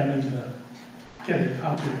 No, but I meant to get a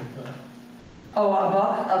copy of the. Oh, a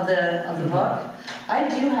book of the book? I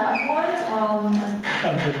do have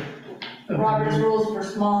one, Robert's Rules for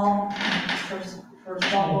small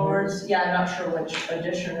boards. Yeah, I'm not sure which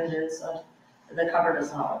edition it is. The cover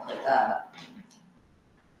does not look like that.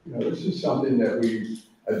 You know, this is something that we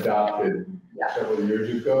adopted several years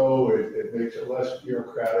ago. It makes it less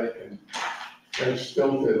bureaucratic and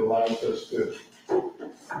stilted, allows us to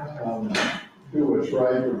do what's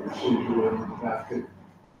right with procedure and not get,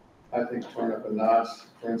 I think, turn up a notch.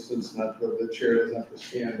 For instance, the chair doesn't have to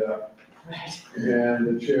stand up. Right. And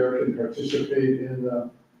the chair can participate in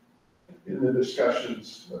the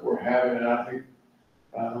discussions that we're having. And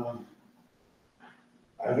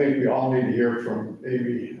I think we all need to hear from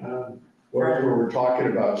Amy whatever we're talking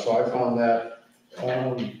about. So I found that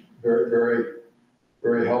very, very,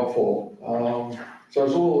 very helpful. So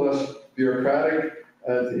it's a little less bureaucratic.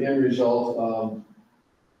 The end result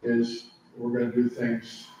is we're going to do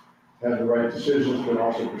things, have the right decisions, but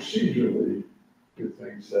also procedurally do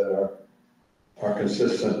things that are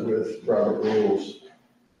consistent with Robert rules.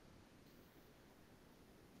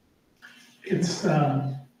 It's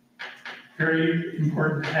very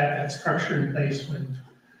important to have that structure in place when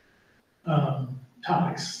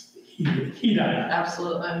topics heat up.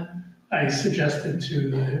 Absolutely. I suggested to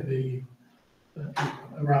the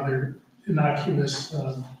rather innocuous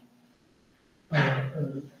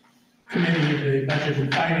committee, the Budget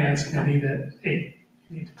and Finance Committee, that, hey,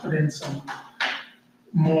 you need to put in some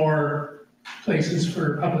more places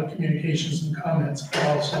for public communications and comments, but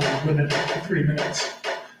also limit it to 3 minutes,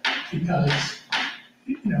 because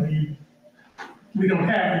we don't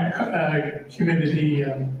have community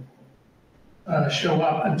show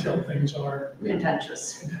up until things are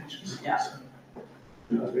Contentious. contentious. Yeah. So-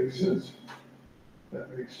 That makes sense.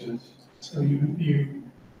 That makes sense. So you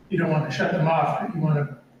don't want to shut them off, but you want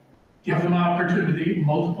to give them opportunity,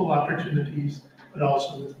 multiple opportunities, but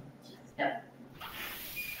also with.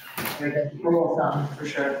 Very good. Rule of thumb, for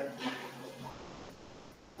sure.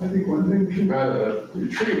 I think one thing that came out of the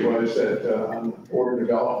retreat was that on the board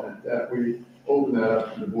development, that we open that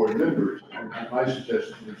up to the board members. And my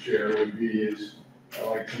suggestion to the chair would be is,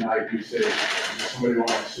 like tonight, we say, if somebody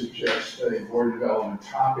wants to suggest a board development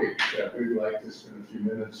topic that we'd like to spend a few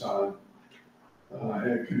minutes on. And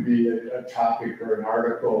it could be a topic or an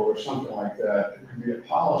article or something like that. It could be a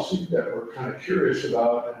policy that we're kind of curious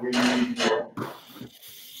about and we need more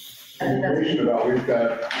information about. We've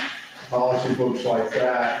got policy books like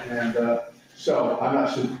that, and so I'm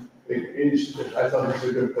not sure, I thought this was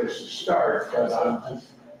a good place to start, but I'm just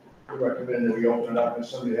recommend that we open it up and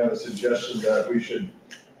somebody have a suggestion that we should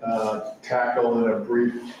tackle in a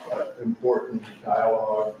brief, important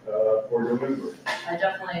dialogue for November. I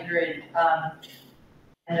definitely agree.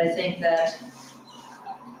 And I think that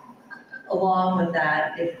along with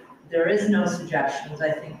that, if there is no suggestions,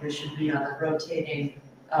 I think we should be on a rotating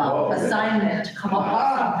assignment to come up with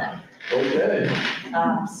something. Okay.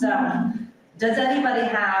 So, does anybody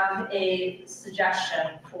have a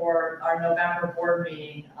suggestion for our November board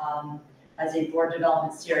meeting as a board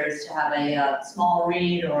development series to have a small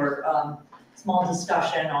read or small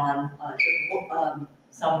discussion on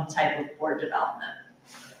some type of board development?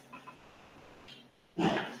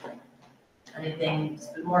 Anything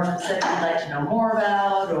more specific you'd like to know more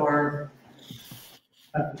about, or?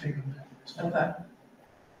 Have to take them back. Okay.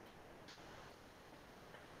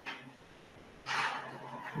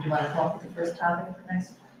 Do you want to come up with the first topic for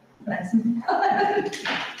next?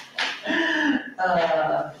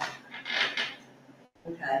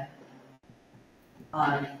 Okay.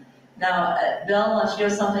 Now, Bill, unless you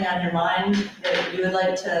have something on your mind that you would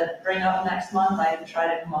like to bring up next month, I can try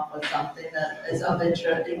to come up with something that is of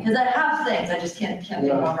interest, because I have things, I just can't think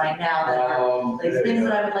of them right now that are, like, things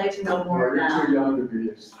that I would like to know more You're about. too young to be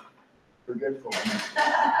as forgetful.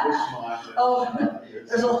 Oh,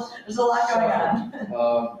 there's a lot going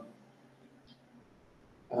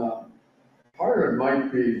on. Part of it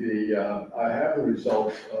might be I have the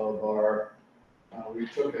results of our, we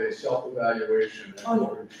took a self-evaluation at the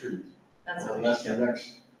retreat. That's That's the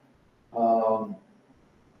next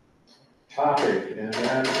topic, and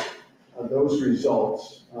then those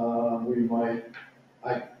results, we might,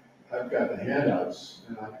 I've got the handouts,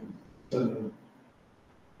 and I can send them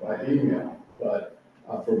by email, but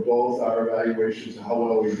for both our evaluations of how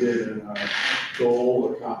well we did in our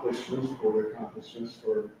goal accomplishments for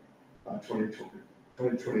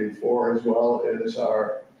 2024, as well as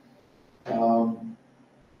our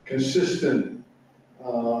consistent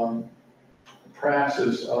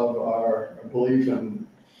praxis of our belief in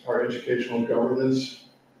our educational governance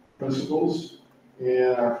principles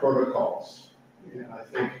and our protocols. And I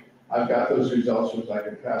think I've got those results which I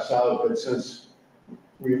can pass out, but since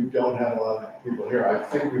we don't have a lot of people here, I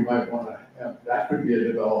think we might want to have, that could be a I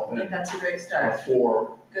development think that's a great start.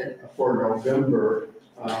 for November.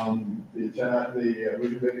 We can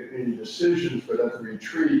make any decisions for that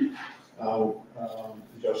retreat.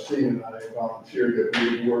 Justine and I volunteered that we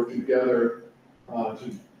would work together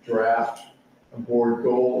to draft board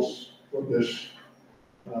goals for this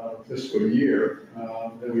fiscal year.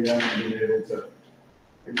 And we haven't been able to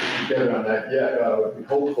get together on that yet. I would be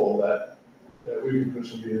hopeful that we can put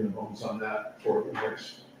some meat in the bones on that for the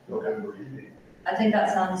next November meeting. I think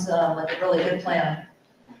that sounds like a really good plan.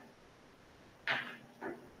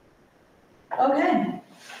 Okay.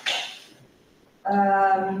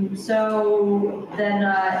 So then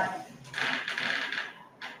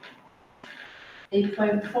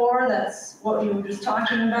 8.4, that's what you were just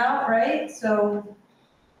talking about, right? So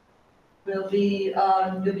you'll be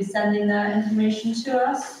sending that information to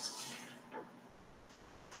us.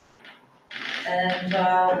 And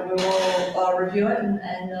we will review it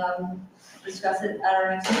and discuss it at our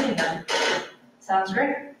next meeting then. Sounds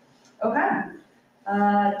great. Okay.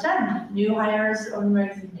 10, new hires on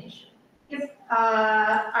resignation. Yep,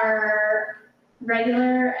 our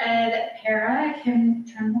regular ed para, Kim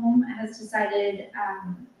Trenholm, has decided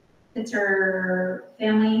it's her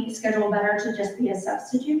family schedule better to just be a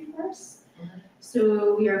substitute for us.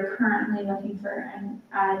 So we are currently looking for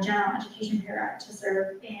a general education para to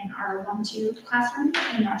serve in our 1-2 classroom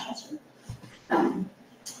in Rochester.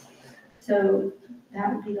 So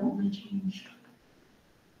that would be the only change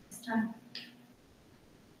this time.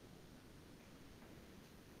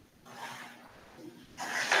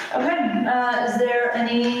 Is there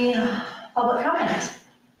any public comment?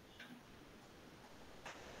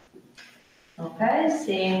 Okay,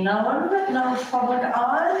 seeing no one, no public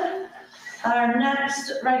on. Our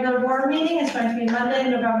next regular board meeting is going to be Monday,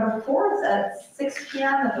 November 4th at 6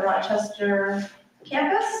 p.m. at the Rochester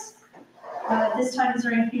campus. This time, is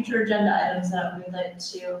there any future agenda items that we'd like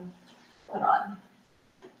to put on?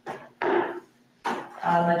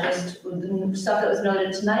 The stuff that was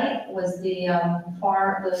noted tonight was the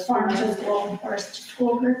farm to school and forest to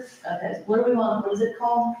school group. Okay, what do we want, what is it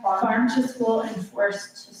called? Farm to school and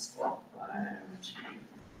forest to school.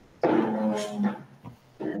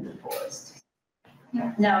 And forest.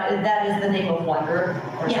 Yeah. Now, that is the name of one group?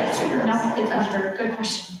 Or is Yes, that two groups? no, it's under, good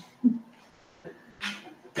question.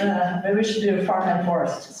 Maybe we should do farm and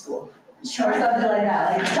forest to school. Or something like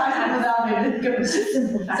that, like talking about maybe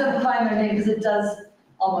simplifying their name, because it does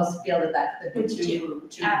almost feel that could be two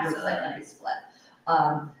groups that can be split.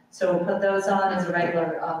 So we'll put those on as a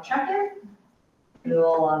regular check-in. We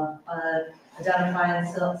will identify and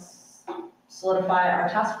solidify our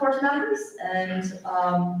task force members and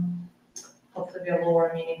hopefully be able to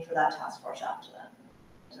warn a meeting for that task force after that.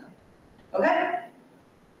 So, okay.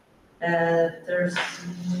 If there's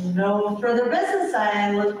no further business,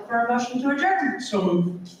 I look for a motion to adjourn. So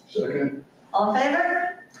moved. Second. All in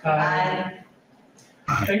favor?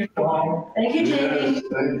 Thank you all. Thank you, Jamie. Yes,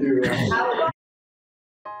 thank you. Have a